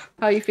 Yeah.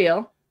 How you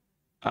feel?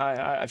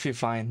 I feel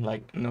fine.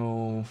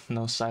 No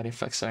side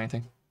effects or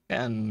anything.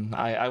 And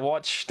I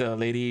watched the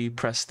lady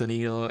press the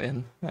needle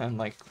in and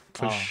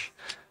push.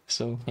 Oh.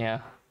 So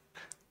yeah,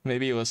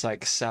 maybe it was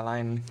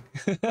saline.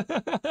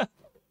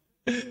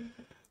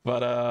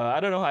 But I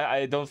don't know.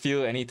 I don't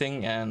feel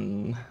anything,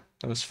 and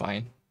it was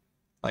fine.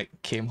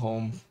 Came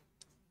home,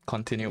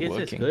 continued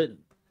working. It's good.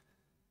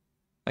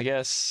 I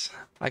guess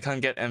I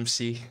can't get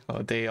MC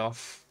or a day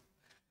off.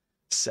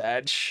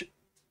 Sag.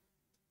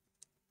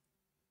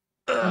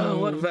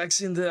 What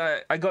vaccine did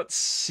I got?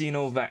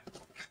 Sinovac.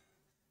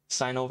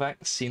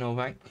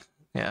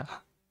 Yeah.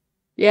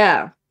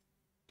 Yeah.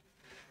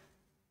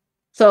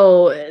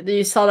 So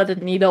you saw that the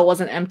needle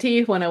wasn't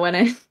empty when I went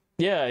in?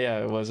 Yeah,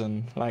 it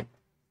wasn't.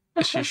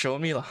 She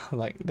showed me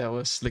there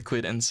was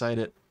liquid inside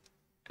it.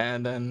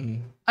 And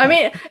then I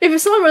mean,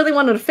 if someone really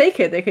wanted to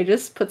fake it, they could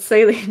just put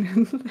saline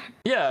in there.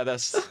 Yeah,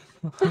 that's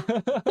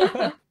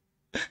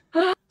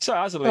So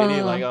I asked the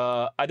lady,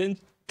 I didn't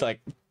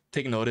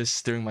take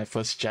notice during my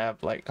first jab.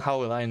 How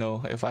will I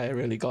know if I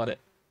really got it?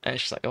 And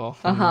she's like, oh,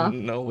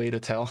 no way to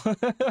tell.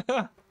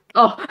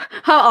 Oh,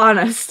 how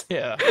honest.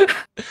 Yeah.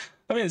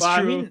 I mean, it's true.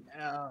 I mean,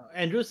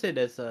 Andrew said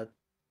there's a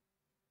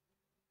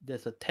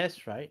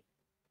test, right?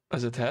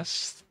 As a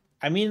test?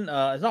 I mean,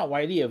 it's not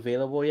widely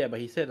available yet,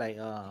 but he said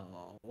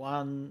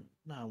one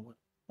of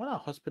the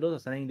hospitals or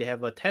something, they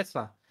have a test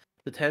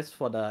the test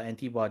for the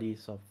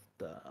antibodies of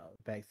the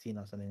vaccine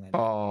or something like that.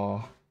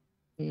 Oh.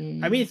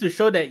 I mean, it's to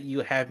show that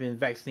you have been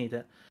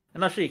vaccinated.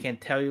 I'm not sure you can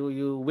tell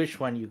you which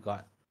one you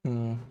got.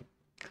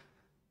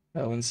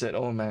 That one said,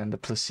 oh man, the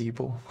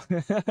placebo.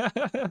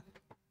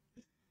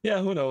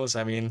 Yeah, who knows?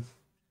 I mean,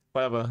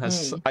 whatever.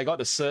 I got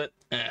the cert,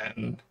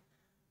 and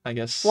I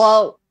guess...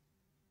 Well...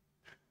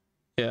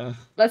 Yeah.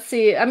 Let's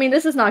see. I mean,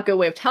 this is not a good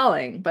way of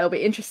telling, but it'll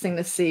be interesting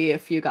to see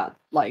if you got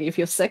if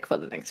you're sick for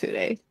the next 2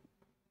 days.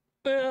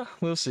 Yeah,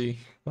 we'll see.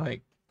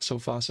 So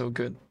far so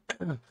good.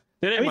 My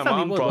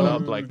mom brought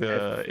up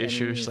the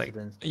issues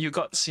you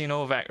got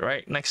Sinovac,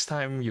 right? Next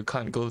time you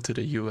can't go to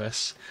the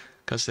US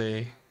because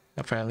they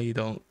apparently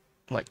don't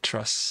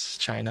trust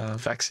China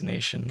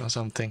vaccination or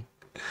something.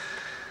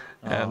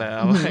 And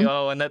I'm like,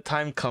 oh, when that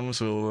time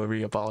comes, we'll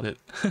worry about it.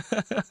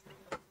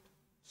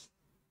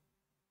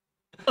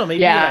 So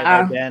maybe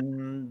by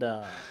then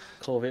the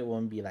COVID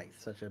won't be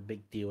such a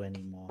big deal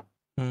anymore.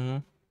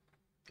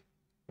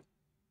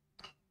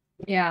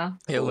 Yeah.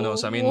 Yeah, who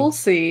knows? I mean, we'll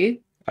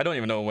see. I don't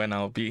even know when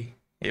I'll be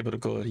able to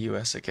go to the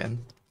US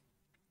again,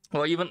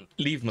 or even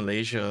leave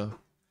Malaysia,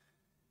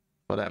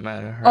 for that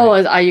matter. Right?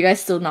 Oh, are you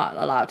guys still not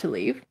allowed to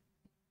leave?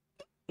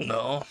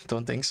 No,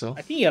 don't think so.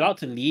 I think you're allowed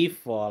to leave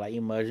for like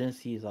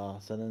emergencies or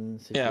certain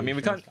situations. Yeah, I mean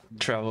we can't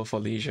travel for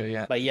leisure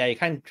yet. But yeah, you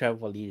can't travel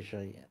for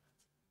leisure yet.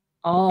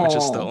 Oh. Which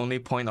is the only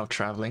point of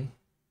traveling.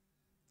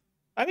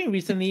 I mean,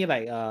 recently,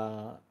 like,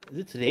 is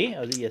it today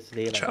or is it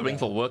yesterday? Like, Traveling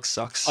for work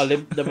sucks.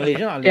 The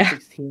Malaysian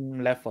Olympics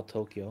team left for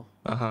Tokyo.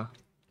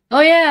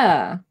 Oh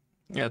yeah.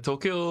 Yeah,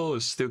 Tokyo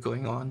is still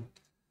going on.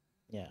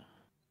 Yeah.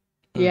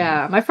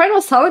 Yeah, my friend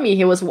was telling me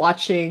he was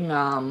watching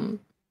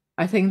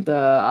I think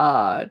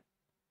the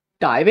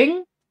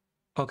diving.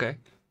 Okay.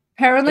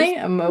 Apparently,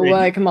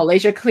 like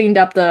Malaysia cleaned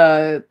up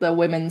the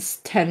women's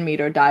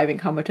 10-meter diving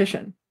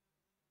competition.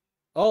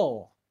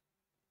 Oh.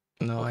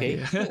 No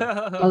idea.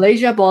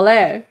 Malaysia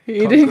boleh.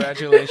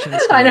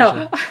 Congratulations. I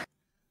know.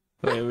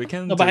 Wait, we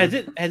can. No, but has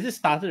it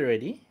started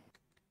already?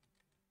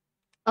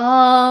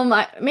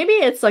 Maybe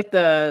it's like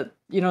the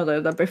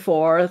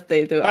before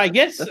they do. I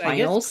guess the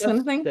finals kind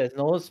of thing. There's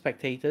no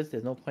spectators.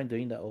 There's no point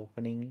doing the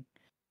opening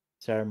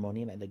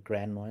ceremony like the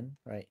grand one,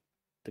 right?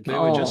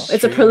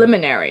 It's a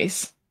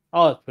preliminaries.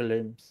 Oh,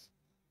 prelims.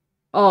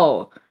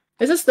 Oh,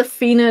 is this the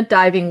FINA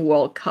Diving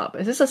World Cup?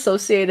 Is this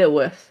associated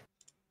with?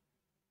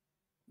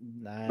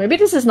 Maybe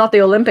this is not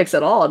the Olympics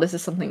at all. This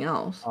is something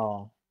else.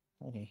 Oh,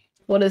 okay.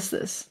 What is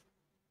this?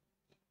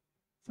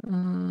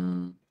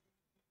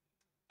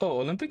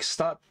 Olympics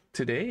start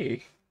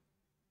today.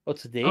 Oh,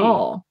 today?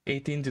 Oh.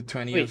 18 to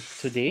 20th. Wait,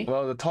 today?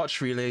 Well, the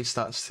torch relay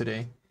starts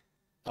today.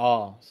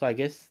 Oh, so I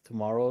guess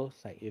tomorrow's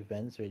like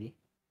events ready?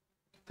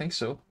 I think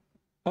so.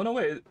 Oh, no,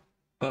 wait.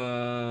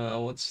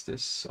 What's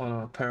this?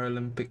 Oh,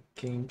 Paralympic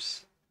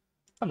Games.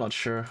 I'm not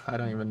sure. I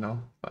don't even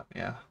know. But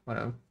yeah,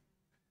 whatever.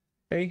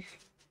 Hey.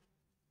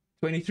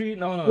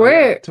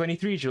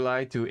 23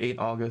 July to 8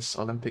 August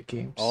Olympic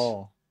Games.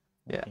 Oh.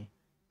 Okay. Yeah.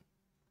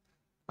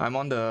 I'm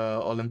on the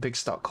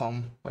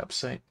Olympics.com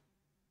website.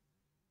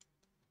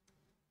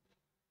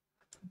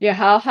 Yeah,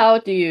 how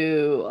do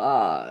you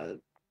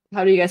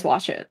guys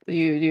watch it?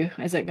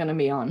 Is it gonna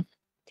be on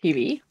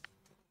TV?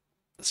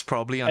 It's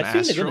probably on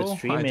Astro,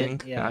 I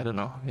think. Yeah. I don't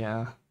know.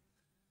 Yeah.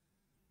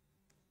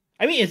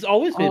 I mean, it's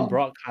always been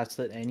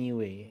broadcasted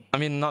anyway. I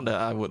mean, not that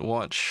I would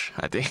watch,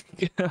 I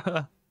think.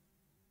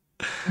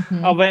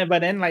 Oh, but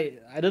then,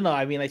 like, I don't know.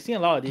 I mean, I see a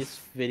lot of these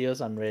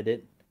videos on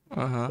Reddit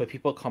where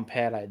people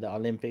compare, like, the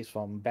Olympics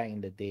from back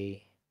in the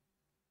day.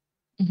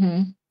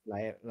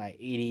 Like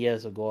 80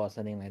 years ago or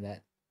something like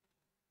that.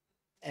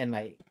 And,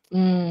 like,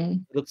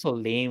 it looked so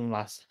lame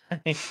last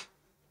time.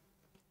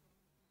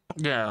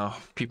 Yeah,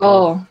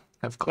 people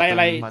have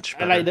gotten much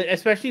better. Like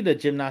especially the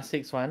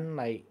gymnastics one.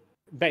 Like,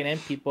 back then,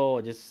 people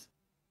were just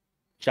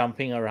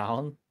jumping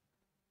around.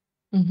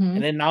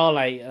 And then now,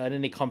 like,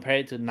 then they compare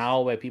it to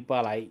now where people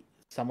are, like,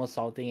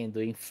 somersaulting and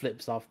doing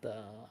flips off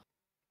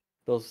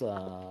those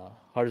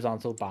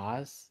horizontal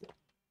bars.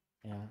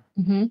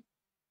 Yeah.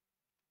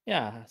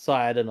 Yeah, so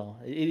I don't know.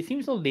 It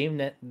seems so lame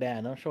that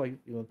I'm not sure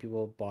even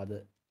people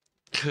bothered.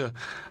 I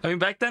mean,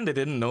 back then they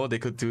didn't know they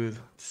could do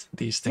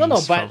these things. No,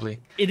 but probably.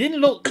 It didn't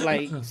look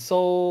like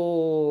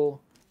so.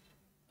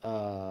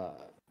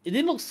 It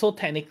didn't look so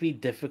technically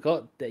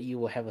difficult that you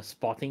will have a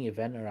sporting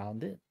event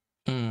around it.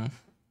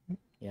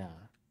 Yeah.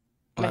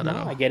 Like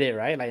now I get it,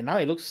 right? Like now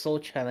it looks so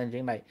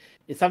challenging. Like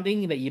it's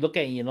something that you look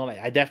at and you know, like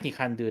I definitely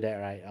can't do that,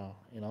 right? Oh,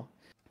 you know.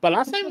 But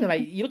last time,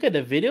 like you look at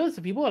the videos,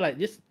 the people are like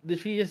just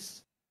literally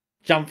just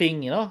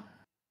jumping, you know.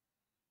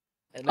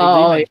 Like, doing,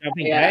 like,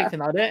 jumping jacks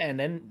and all that, and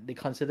then they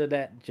consider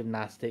that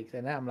gymnastics,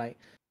 and then I'm like,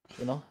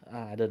 you know,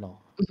 I don't know.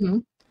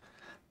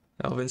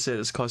 Alvin said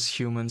it's because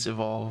humans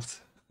evolved.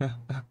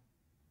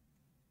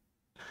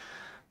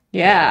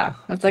 Yeah,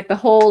 it's like the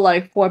whole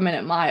like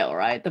 4-minute mile,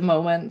 right? The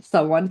moment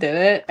someone did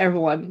it,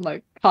 everyone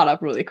like caught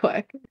up really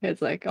quick.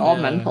 It's like all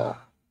mental.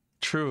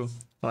 True.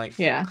 Like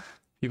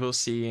people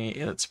see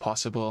it's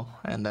possible,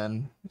 and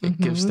then it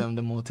gives them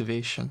the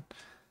motivation.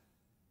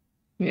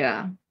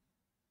 Yeah.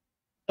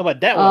 No,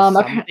 but that was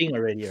something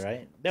already,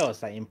 right? That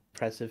was like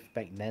impressive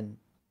back then.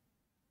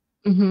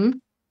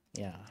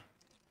 Yeah.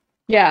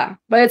 Yeah,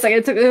 but it's like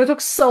it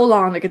took so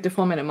long to get to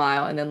 4-minute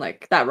mile, and then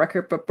like that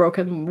record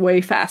broken way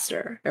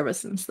faster ever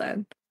since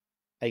then.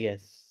 I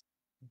guess.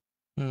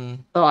 So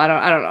I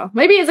don't know.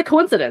 Maybe it's a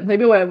coincidence.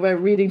 Maybe we're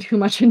reading too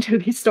much into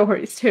these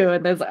stories too,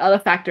 and there's other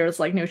factors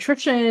like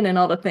nutrition and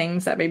all the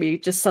things that maybe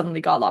just suddenly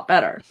got a lot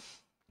better.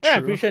 Yeah,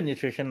 I'm pretty sure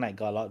nutrition like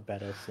got a lot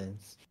better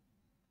since.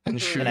 And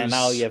shoes. And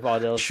now you have all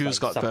those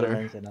shoes like, got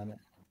better. And all that.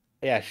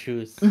 Yeah,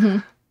 shoes.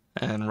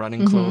 And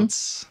running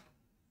clothes.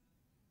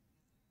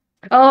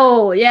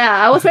 Oh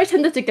yeah, I was very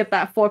tempted to get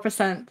that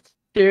 4%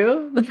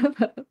 shoe.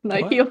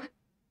 Nike.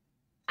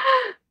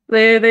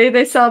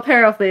 They sell a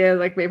pair of the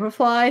like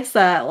Vaporflies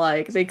that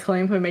like they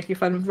claim to make you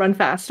run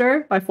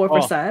faster by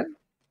 4%.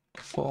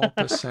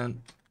 4%.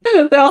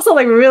 They're also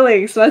like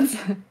really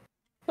expensive.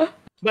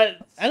 But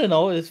I don't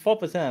know, is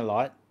 4% a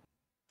lot?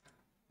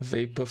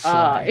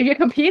 Vaporfly. If you're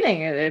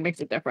competing, it makes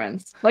a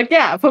difference. Like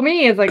yeah, for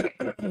me it's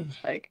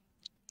like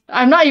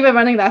I'm not even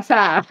running that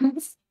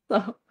fast,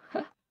 so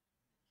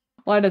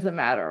why does it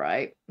matter,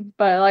 right?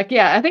 But like,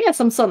 yeah, I think it's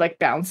some sort of like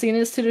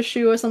bounciness to the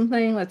shoe or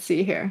something. Let's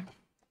see here.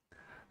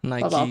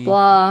 Nike. Blah blah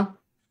blah.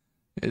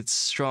 It's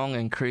strong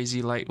and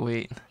crazy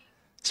lightweight.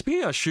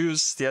 Speaking of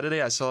shoes, the other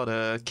day I saw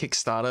the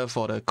Kickstarter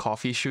for the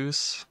coffee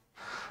shoes.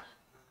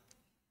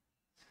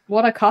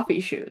 What are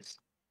coffee shoes?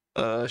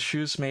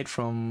 Shoes made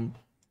from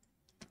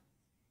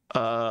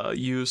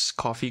used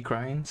coffee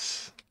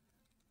grinds.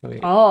 Wait.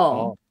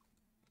 Oh.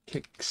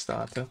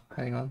 Kickstarter.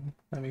 Hang on,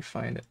 let me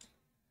find it.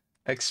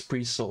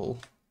 Expresol.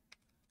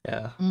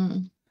 Yeah.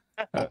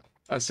 I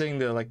was saying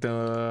they're like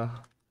the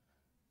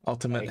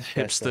ultimate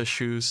hipster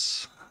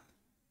shoes.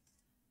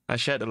 I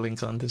shared the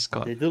links on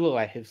Discord. They do look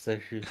like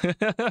hipster shoes.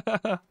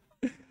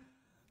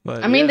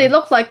 But I mean, they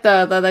look like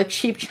the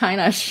cheap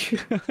China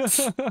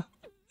shoes.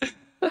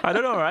 I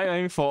don't know, right? I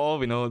mean, for all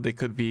we know, they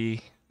could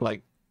be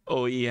like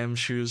OEM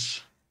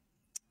shoes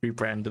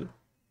rebranded.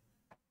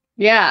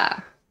 Yeah.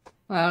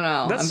 I don't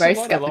know. I'm very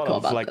skeptical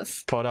about like,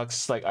 this.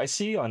 Products like I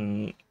see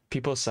on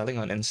people selling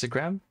on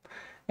Instagram,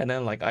 and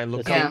then like I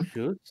look up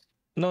shoes.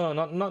 No,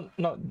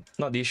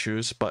 not these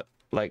shoes, but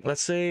like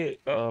let's say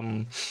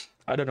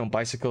I don't know,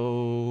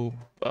 bicycle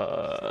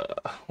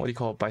what do you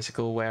call it?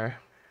 Bicycle wear,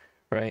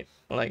 right?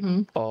 Like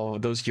or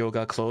those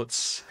yoga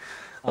clothes.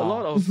 A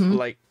lot of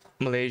like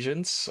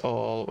Malaysians,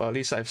 or at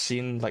least I've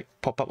seen like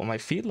pop up on my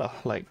feed lah.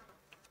 Like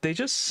they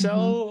just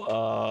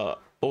sell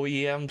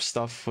OEM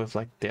stuff with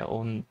like their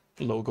own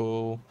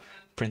logo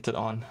printed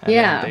on, and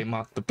then they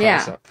mark the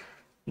price up.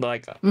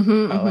 Like like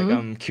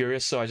I'm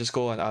curious, so I just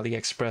go on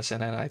AliExpress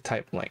and then I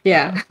type like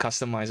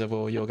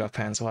customizable yoga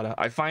pants. Whatever.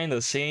 I find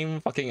the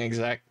same fucking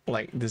exact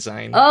like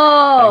design and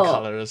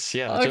colors,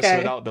 just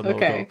without the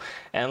logo.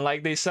 And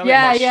like they sell it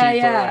much cheaper,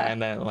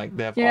 and then like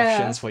they have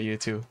options for you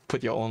to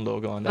put your own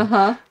logo on them.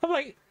 I'm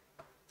like,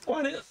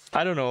 what?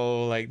 I don't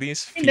know, like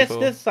these people.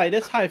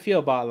 That's how I feel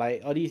about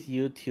like all these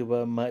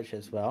YouTuber merch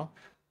as well.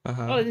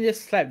 Oh, they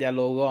just slap their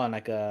logo on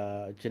like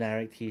a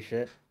generic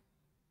T-shirt.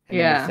 And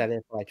then they sell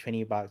it for like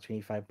 $20,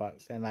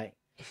 $25, and like,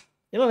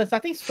 you know, there's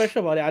nothing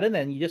special about it other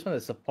than you just want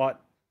to support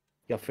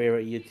your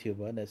favorite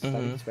YouTuber. There's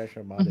nothing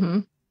special about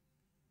it.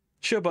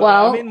 Sure, but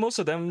I mean, most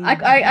of them.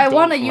 I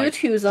want a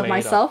YouTubes of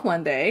myself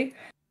one day.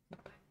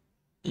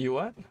 You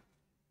what?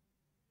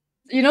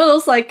 You know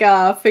those like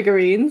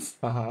figurines?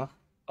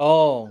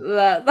 Oh,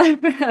 that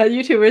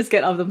YouTubers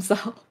get of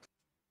themselves.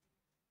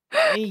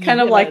 Kind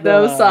of like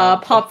those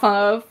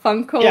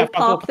Funko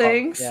Pop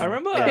things. I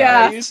remember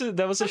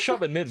there was a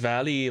shop in Mid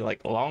Valley like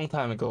a long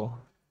time ago.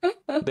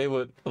 They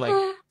would like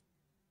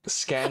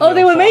scan. Oh,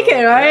 they would make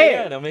it, right?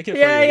 Yeah, they'll make it for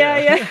you.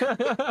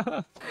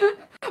 Yeah.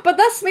 But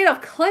that's made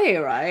of clay,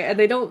 right? And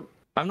they don't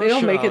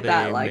make it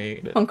that like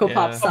Funko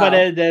Pop style.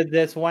 But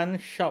there's one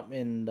shop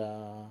in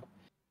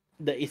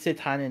the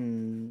Isetan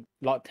in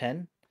Lot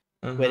 10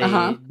 where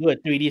they do a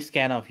 3D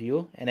scan of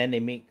you and then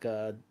they make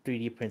a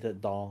 3D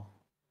printed doll.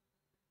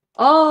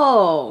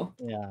 Oh.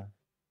 Yeah.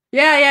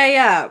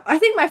 I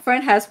think my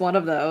friend has one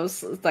of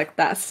those, like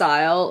that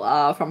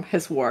style, from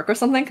his work or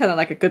something, kind of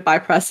like a goodbye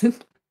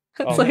present.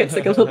 It's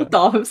like a little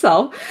doll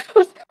himself.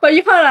 But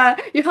you kind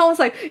of was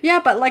like, yeah,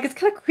 but like it's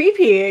kind of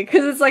creepy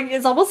because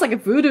it's almost like a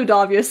voodoo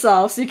doll of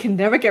yourself, so you can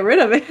never get rid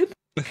of it.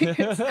 What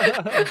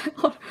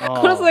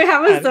if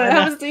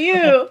happens to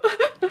you?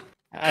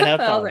 I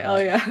was like, oh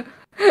yeah.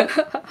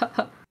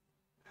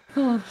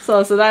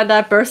 So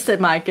that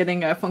bursted my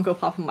getting a Funko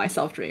Pop of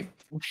myself dream.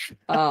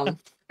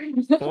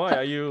 Why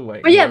are you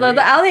like? But yeah, the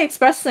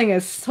AliExpress thing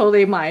is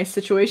totally my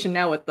situation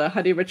now with the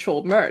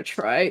Honeyritual merch,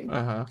 right?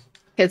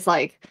 It's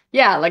like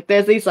like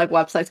there's these like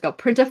websites called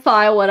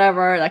Printify or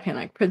whatever that can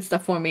like print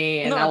stuff for me,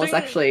 and I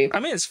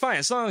mean it's fine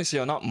as long as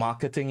you're not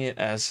marketing it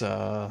as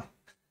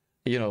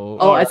you know.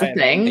 Oh, as a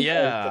thing.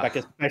 Yeah, like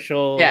a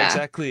special. Yeah,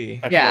 exactly.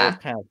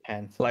 Kind of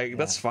pants. Like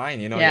that's fine,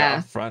 you know. You're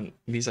upfront.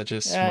 These are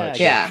just merch.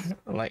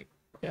 Like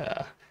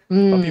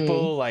But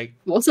people like.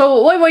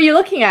 So what were you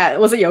looking at?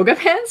 Was it yoga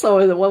pants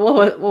or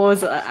what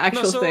was the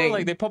actual thing?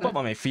 Like they pop up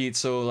on my feed.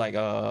 So like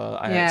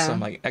I had some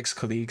like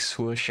ex-colleagues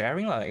who were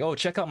sharing like, oh,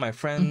 check out my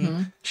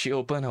friend. She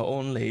opened her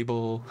own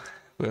label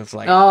with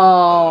like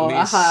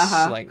these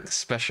like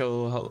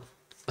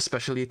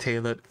specially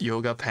tailored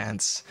yoga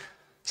pants.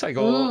 So I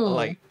go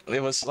like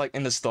it was like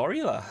in the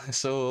story lah.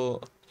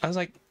 So I was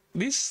like,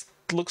 these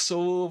look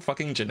so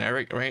fucking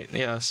generic, right?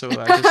 Yeah, so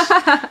I just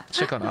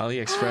check on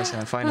AliExpress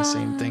and I find the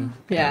same thing.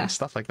 Yeah,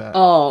 stuff like that.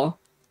 Oh,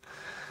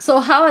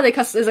 so how are they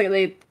is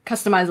they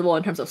customizable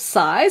in terms of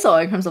size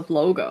or in terms of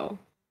logo?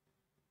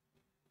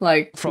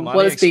 Like from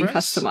what is being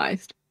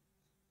customized?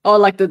 Oh,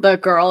 like the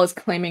girl is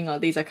claiming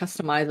these are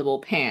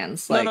customizable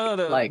pants,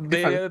 like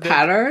different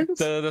patterns.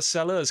 The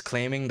seller is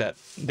claiming that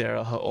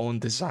they're her own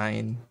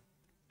design,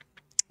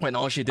 when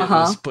all she did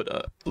was put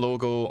a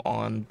logo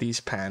on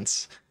these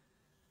pants.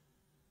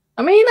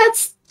 I mean,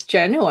 that's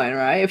genuine,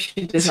 right? If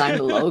she designed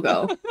the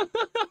logo.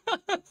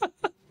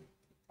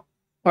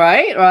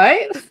 Right?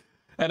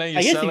 And then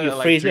I guess if you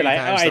phrase it like,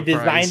 I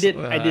designed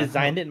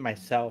it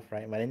myself,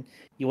 right? But then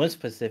you weren't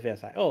specific.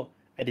 It's like,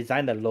 I I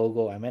designed the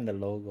logo. I meant the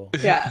logo.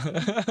 Yeah.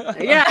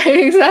 Yeah,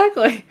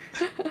 exactly.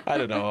 I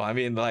don't know. I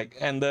mean, like,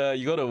 and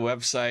you go to a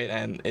website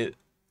and it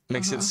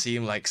makes it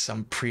seem like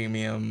some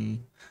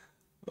premium,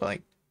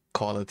 like,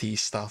 quality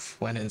stuff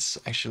when it's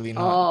actually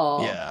not.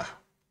 Oh. Yeah.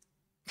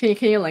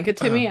 Can you link it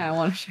to me? I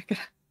want to check it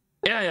out.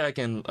 Yeah, I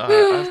can. I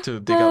have to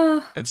dig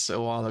up. It's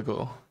a while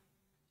ago.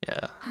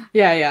 Yeah.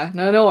 Yeah.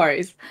 No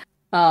worries.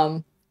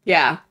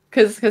 Yeah.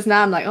 Because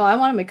now I'm like, oh, I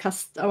want to make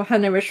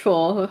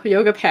Honeyritual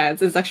yoga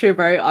pants. It's actually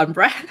very on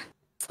brand.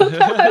 So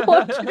now I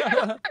want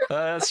to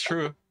That's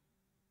true.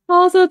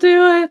 also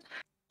do it.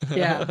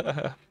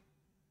 Yeah.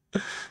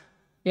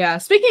 Yeah.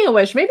 Speaking of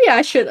which, maybe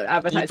I should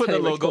advertise. You put the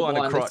logo on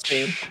the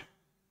crotch.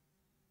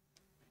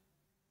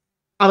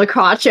 On the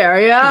crotch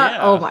area? Yeah.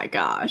 Oh my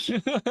gosh.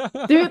 Dude,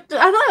 I thought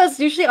it was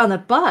usually on the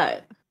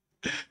butt.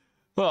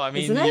 Well, I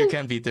mean, you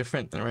can be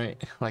different,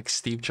 right? Like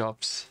Steve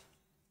Jobs.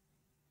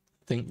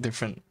 Think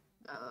different.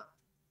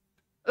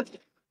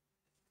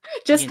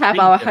 Just have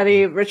our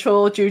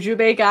Honeyritual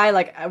Jujube guy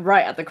like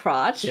right at the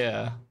crotch.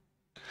 Yeah.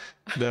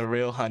 The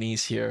real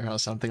honey's here or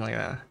something like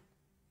that.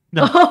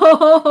 No.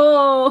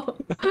 Oh!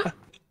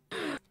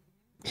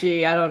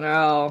 Gee, I don't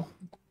know.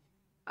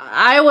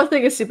 I would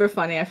think it's super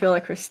funny. I feel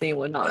like Christine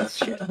would not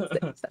share the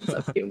same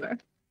sense of humor.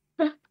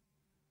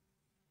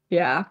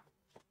 Yeah.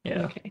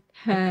 Okay.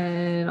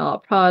 10 all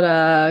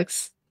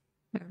products.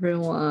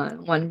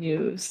 Everyone. One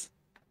use.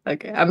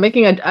 Okay. I'm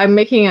making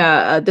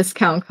a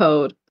discount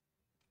code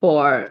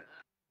for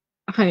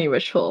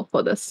Honeyritual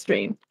for this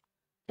stream.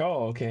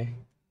 Oh, okay.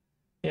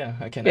 Yeah,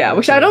 I can. Yeah,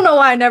 which I don't know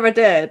why I never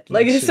did.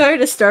 Like, it's very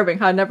disturbing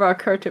how it never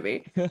occurred to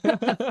me.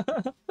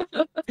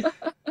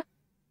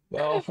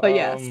 Well, but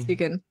yes, you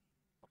can.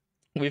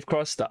 We've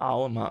crossed the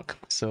hour mark,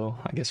 so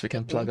I guess we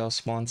can plug our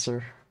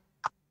sponsor.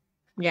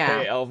 Yeah.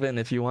 Hey, Alvin,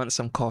 if you want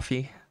some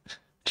coffee,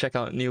 check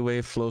out New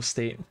Wave Flow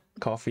State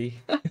Coffee.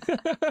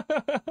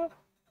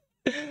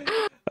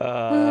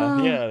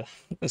 Yeah,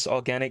 it's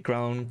organic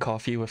ground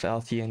coffee with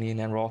L-theanine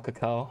and raw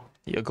cacao.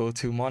 Your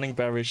go-to morning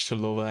beverage to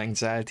lower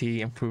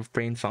anxiety, improve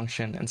brain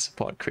function, and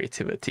support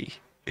creativity.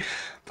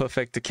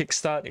 Perfect to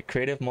kickstart a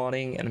creative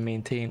morning and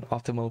maintain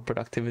optimal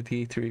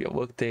productivity through your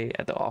workday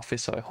at the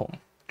office or at home.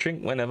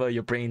 Drink whenever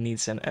your brain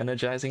needs an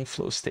energizing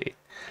flow state.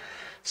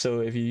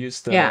 So if you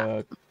use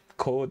the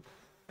code,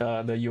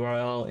 the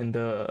URL in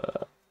the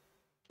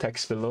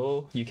text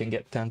below, you can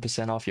get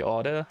 10% off your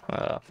order.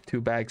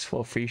 2 bags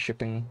for free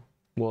shipping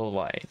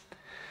worldwide.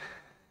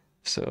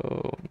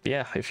 So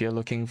yeah, if you're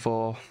looking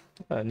for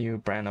a new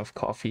brand of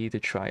coffee to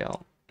try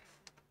out,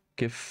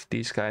 give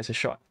these guys a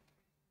shot.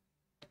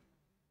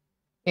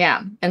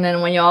 Yeah, and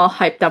then when you're all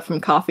hyped up from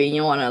coffee and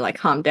you want to like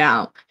calm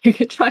down, you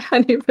can try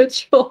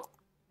Honeyritual.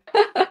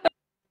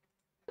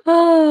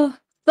 Oh,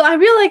 so I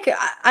feel like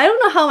I don't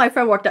know how my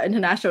friend worked out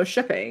international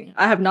shipping.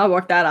 I have not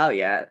worked that out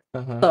yet.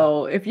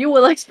 So if you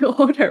would like to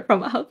order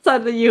from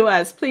outside the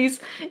US, please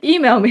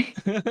email me.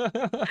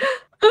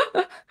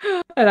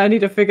 And I need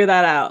to figure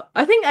that out.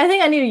 I think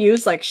I need to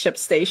use like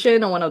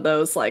ShipStation or one of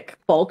those like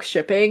bulk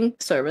shipping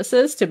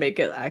services to make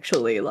it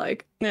actually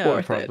like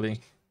worth it.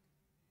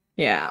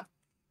 Yeah.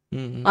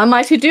 On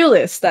my to-do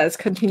list that is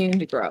continuing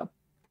to grow.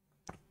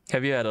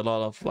 Have you had a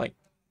lot of like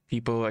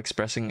people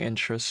expressing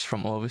interest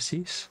from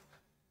overseas?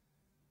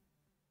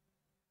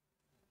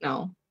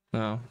 No.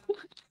 I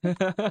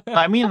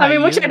mean,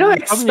 which I don't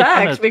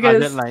expect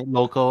because like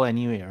local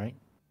anyway, right?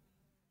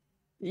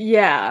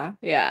 Yeah.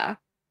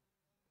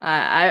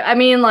 I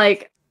mean,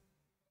 like,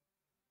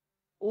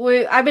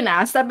 I've been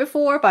asked that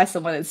before by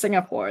someone in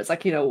Singapore. It's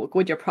like,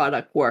 would your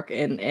product work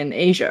in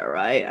Asia,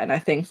 right? And I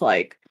think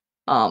like,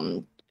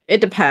 it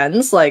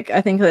depends. Like,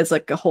 I think there's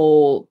like a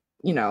whole,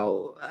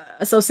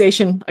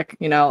 association, like,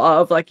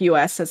 of like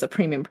US as a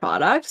premium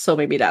product. So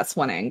maybe that's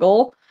one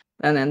angle.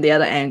 And then the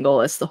other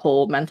angle is the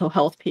whole mental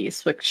health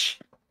piece, which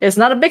is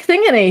not a big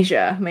thing in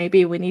Asia.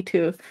 Maybe we need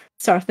to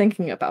start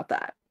thinking about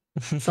that.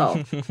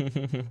 So,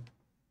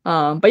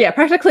 but yeah,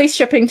 practically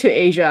shipping to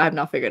Asia, I've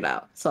not figured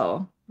out.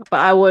 So, but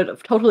I would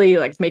totally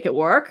like make it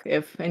work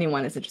if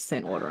anyone is interested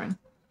in ordering.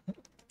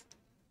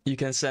 You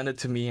can send it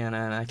to me and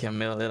then I can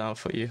mail it out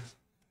for you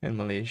in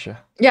Malaysia.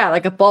 Yeah,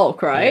 like a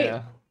bulk,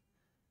 right?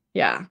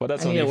 Yeah. Well,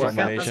 that's only for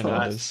Malaysian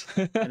orders.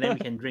 And then we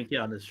can drink it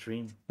on the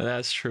stream.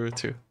 That's true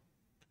too.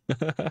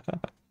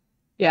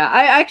 Yeah,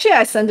 I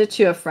sent it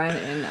to a friend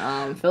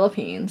in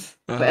Philippines,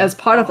 but as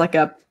part of like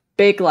a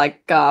big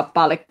like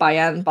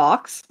balikbayan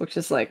box, which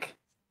is like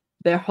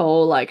their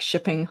whole like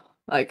shipping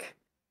like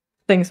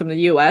things from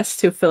the US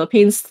to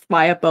Philippines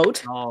via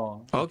boat.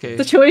 Oh, okay.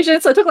 Situation.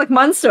 So it took like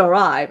months to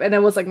arrive, and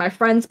it was like my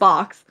friend's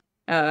box,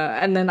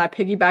 and then I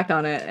piggybacked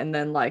on it, and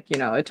then like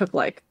it took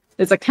like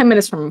it's like 10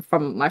 minutes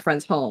from my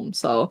friend's home,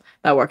 so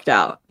that worked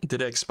out.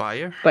 Did it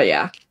expire? But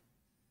yeah.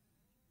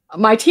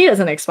 My tea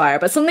doesn't expire,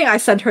 but something I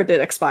sent her did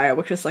expire,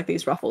 which is like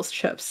these Ruffles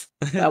chips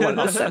that I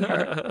wanted to send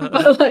her.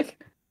 But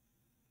like,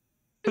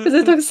 because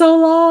it took so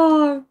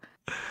long.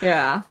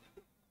 Yeah.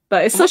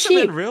 But it's so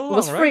cheap. It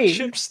was free. Right?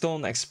 Chips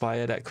don't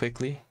expire that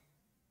quickly.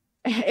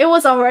 It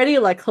was already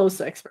like close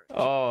to expiration.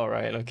 Oh,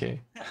 right.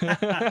 Okay.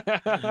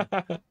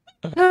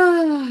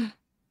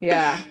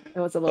 Yeah, it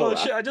was a little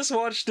rough. Shit, I just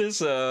watched this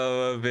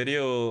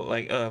video,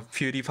 like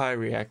PewDiePie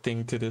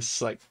reacting to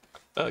this like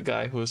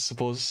guy who was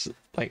supposed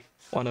like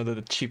one of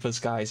the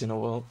cheapest guys in the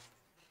world.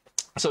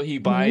 So he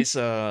buys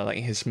like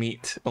his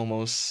meat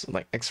almost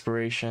like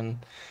expiration,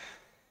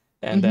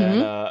 and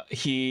then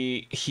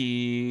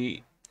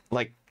he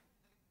like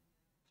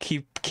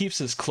keeps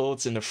his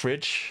clothes in the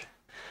fridge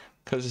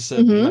because he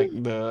said like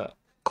the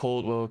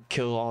cold will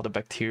kill all the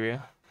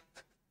bacteria.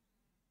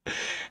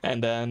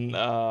 And then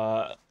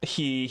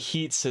he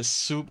heats his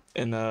soup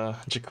in a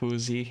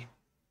jacuzzi.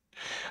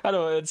 I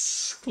don't know,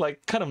 it's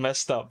like kind of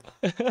messed up.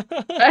 I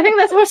think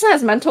that person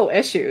has mental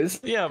issues.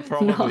 Yeah,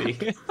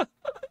 probably.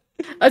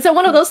 It's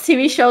one of those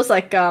TV shows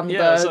like it's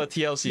a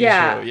TLC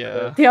show.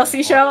 Yeah,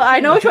 TLC show. I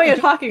know which one you're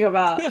talking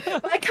about.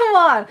 Like, come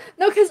on,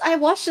 no, because I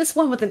watched this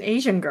one with an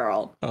Asian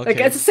girl. Okay. Like,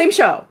 it's the same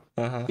show.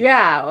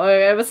 Yeah,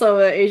 episode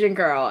with an Asian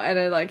girl, and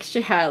then like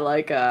she had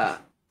like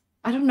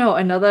I don't know,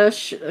 another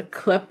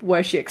clip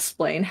where she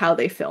explained how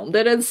they filmed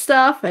it and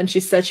stuff, and she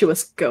said she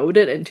was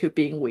goaded into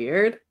being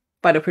weird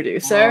by the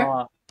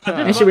producer,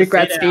 and she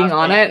regrets being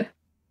on it.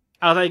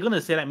 I was like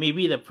gonna say like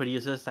maybe the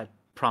producers like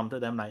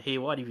prompted them like, hey,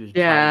 what if you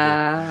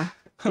yeah.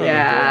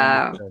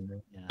 Well,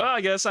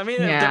 I guess if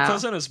the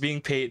person is being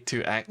paid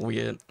to act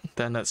weird,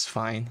 then that's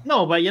fine.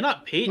 No, but you're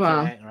not paid to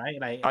act, right?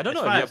 Like, I don't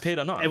know if you're paid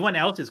or not. Everyone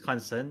else is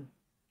concerned.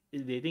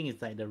 They think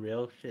it's like the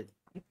real shit.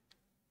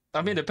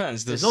 I mean, it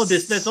depends. There's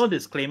no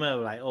disclaimer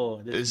like,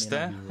 oh, this is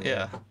there?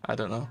 Yeah, I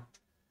don't know.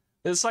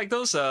 It's like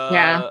those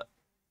the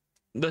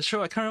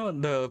show. I can't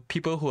remember the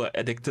people who are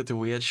addicted to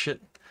weird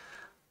shit.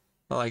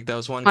 Like there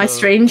was one. My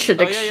Strange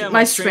Addiction.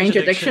 My Strange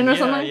Addiction or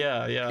something.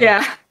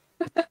 Yeah.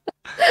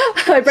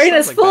 My brain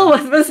is filled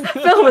with this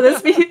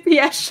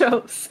BBS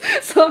shows,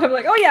 so I'm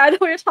like, oh yeah, I know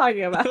what you're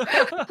talking about.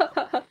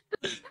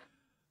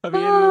 I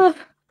mean,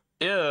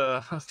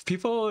 yeah,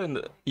 people in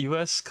the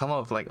US come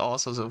up with like all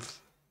sorts of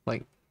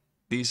like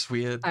these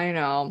weird. I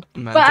know,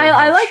 but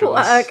I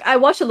like I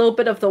watched a little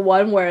bit of the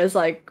one where it's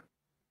like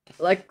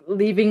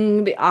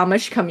leaving the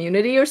Amish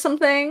community or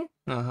something.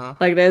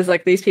 Like there's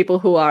like these people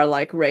who are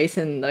like raised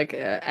in like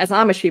as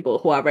Amish people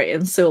who are very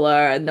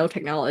insular and no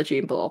technology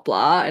and blah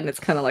blah, and it's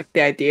kind of like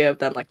the idea of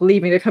them like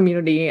leaving the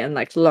community and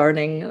like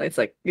learning. It's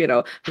like, you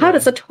know, how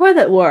does a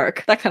toilet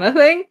work, that kind of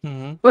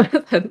thing.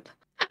 But then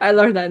I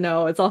learned that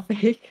no, it's all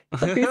fake.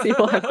 Like, these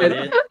people have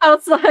been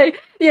outside.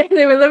 Yeah,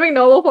 they've been living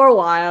normal for a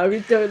while. We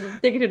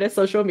digging to their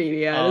social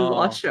media and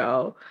watch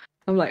show.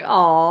 I'm like,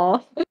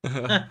 oh,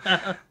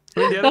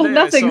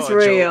 nothing's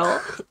real.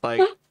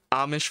 Like,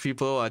 Amish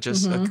people are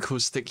just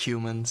acoustic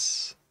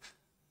humans.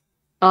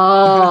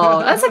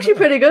 Oh, that's actually a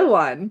pretty good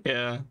one.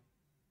 Yeah.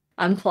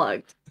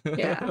 Unplugged.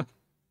 Yeah.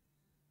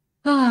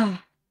 But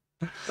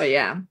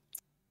yeah.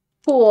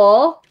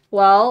 Cool.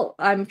 Well,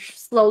 I'm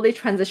slowly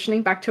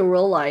transitioning back to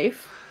real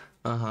life.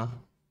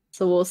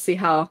 So we'll see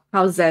how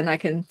zen I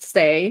can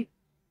stay.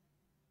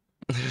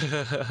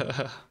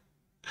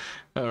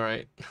 All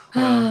right.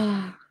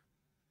 Well,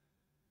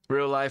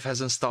 real life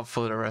hasn't stopped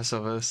for the rest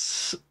of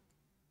us.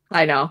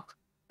 I know.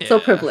 Yeah. So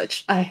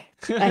privileged.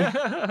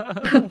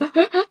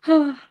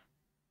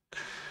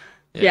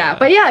 Yeah,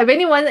 but yeah, if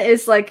anyone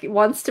is like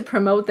wants to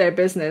promote their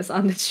business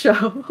on this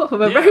show,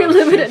 of a very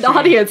limited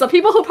audience of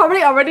people who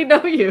probably already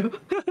know you,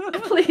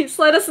 please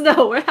let us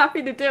know. We're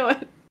happy to do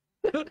it.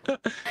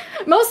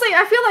 Mostly,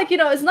 I feel like, you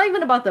know, it's not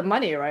even about the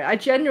money, right? I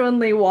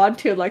genuinely want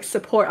to like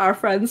support our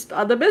friends'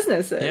 other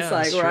businesses,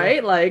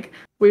 right? Like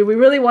we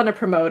really want to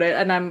promote it,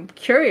 and I'm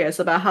curious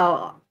about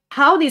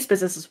how these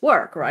businesses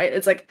work, right?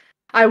 It's like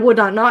I would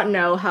not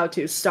know how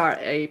to start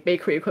a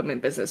bakery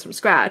equipment business from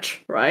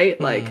scratch,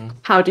 right? Like,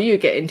 how do you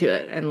get into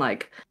it, and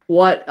like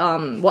what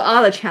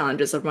are the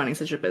challenges of running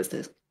such a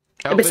business?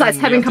 And besides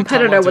having a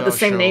competitor with the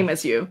same name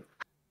as you,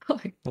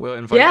 we'll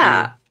invite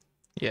you.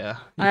 Yeah,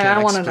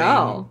 I want to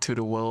know to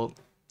the world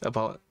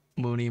about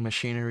Murni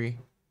machinery.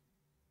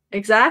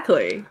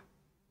 Exactly.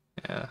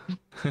 Yeah.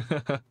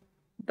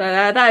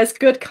 that is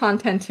good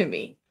content to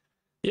me.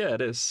 Yeah,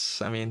 it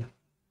is. I mean.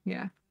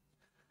 Yeah.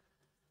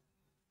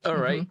 All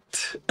right.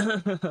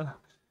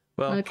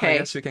 Well, okay. I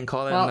guess we can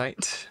call it a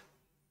night.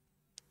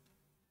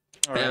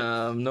 All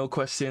right. No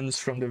questions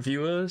from the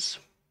viewers.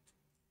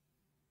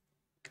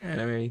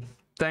 Anyway,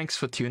 thanks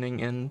for tuning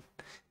in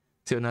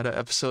to another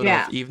episode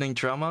of Evening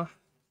Drama.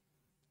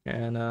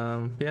 And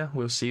yeah,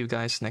 we'll see you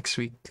guys next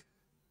week.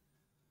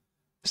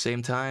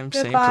 Same time,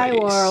 same place.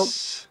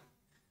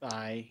 World.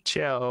 Bye.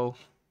 Ciao.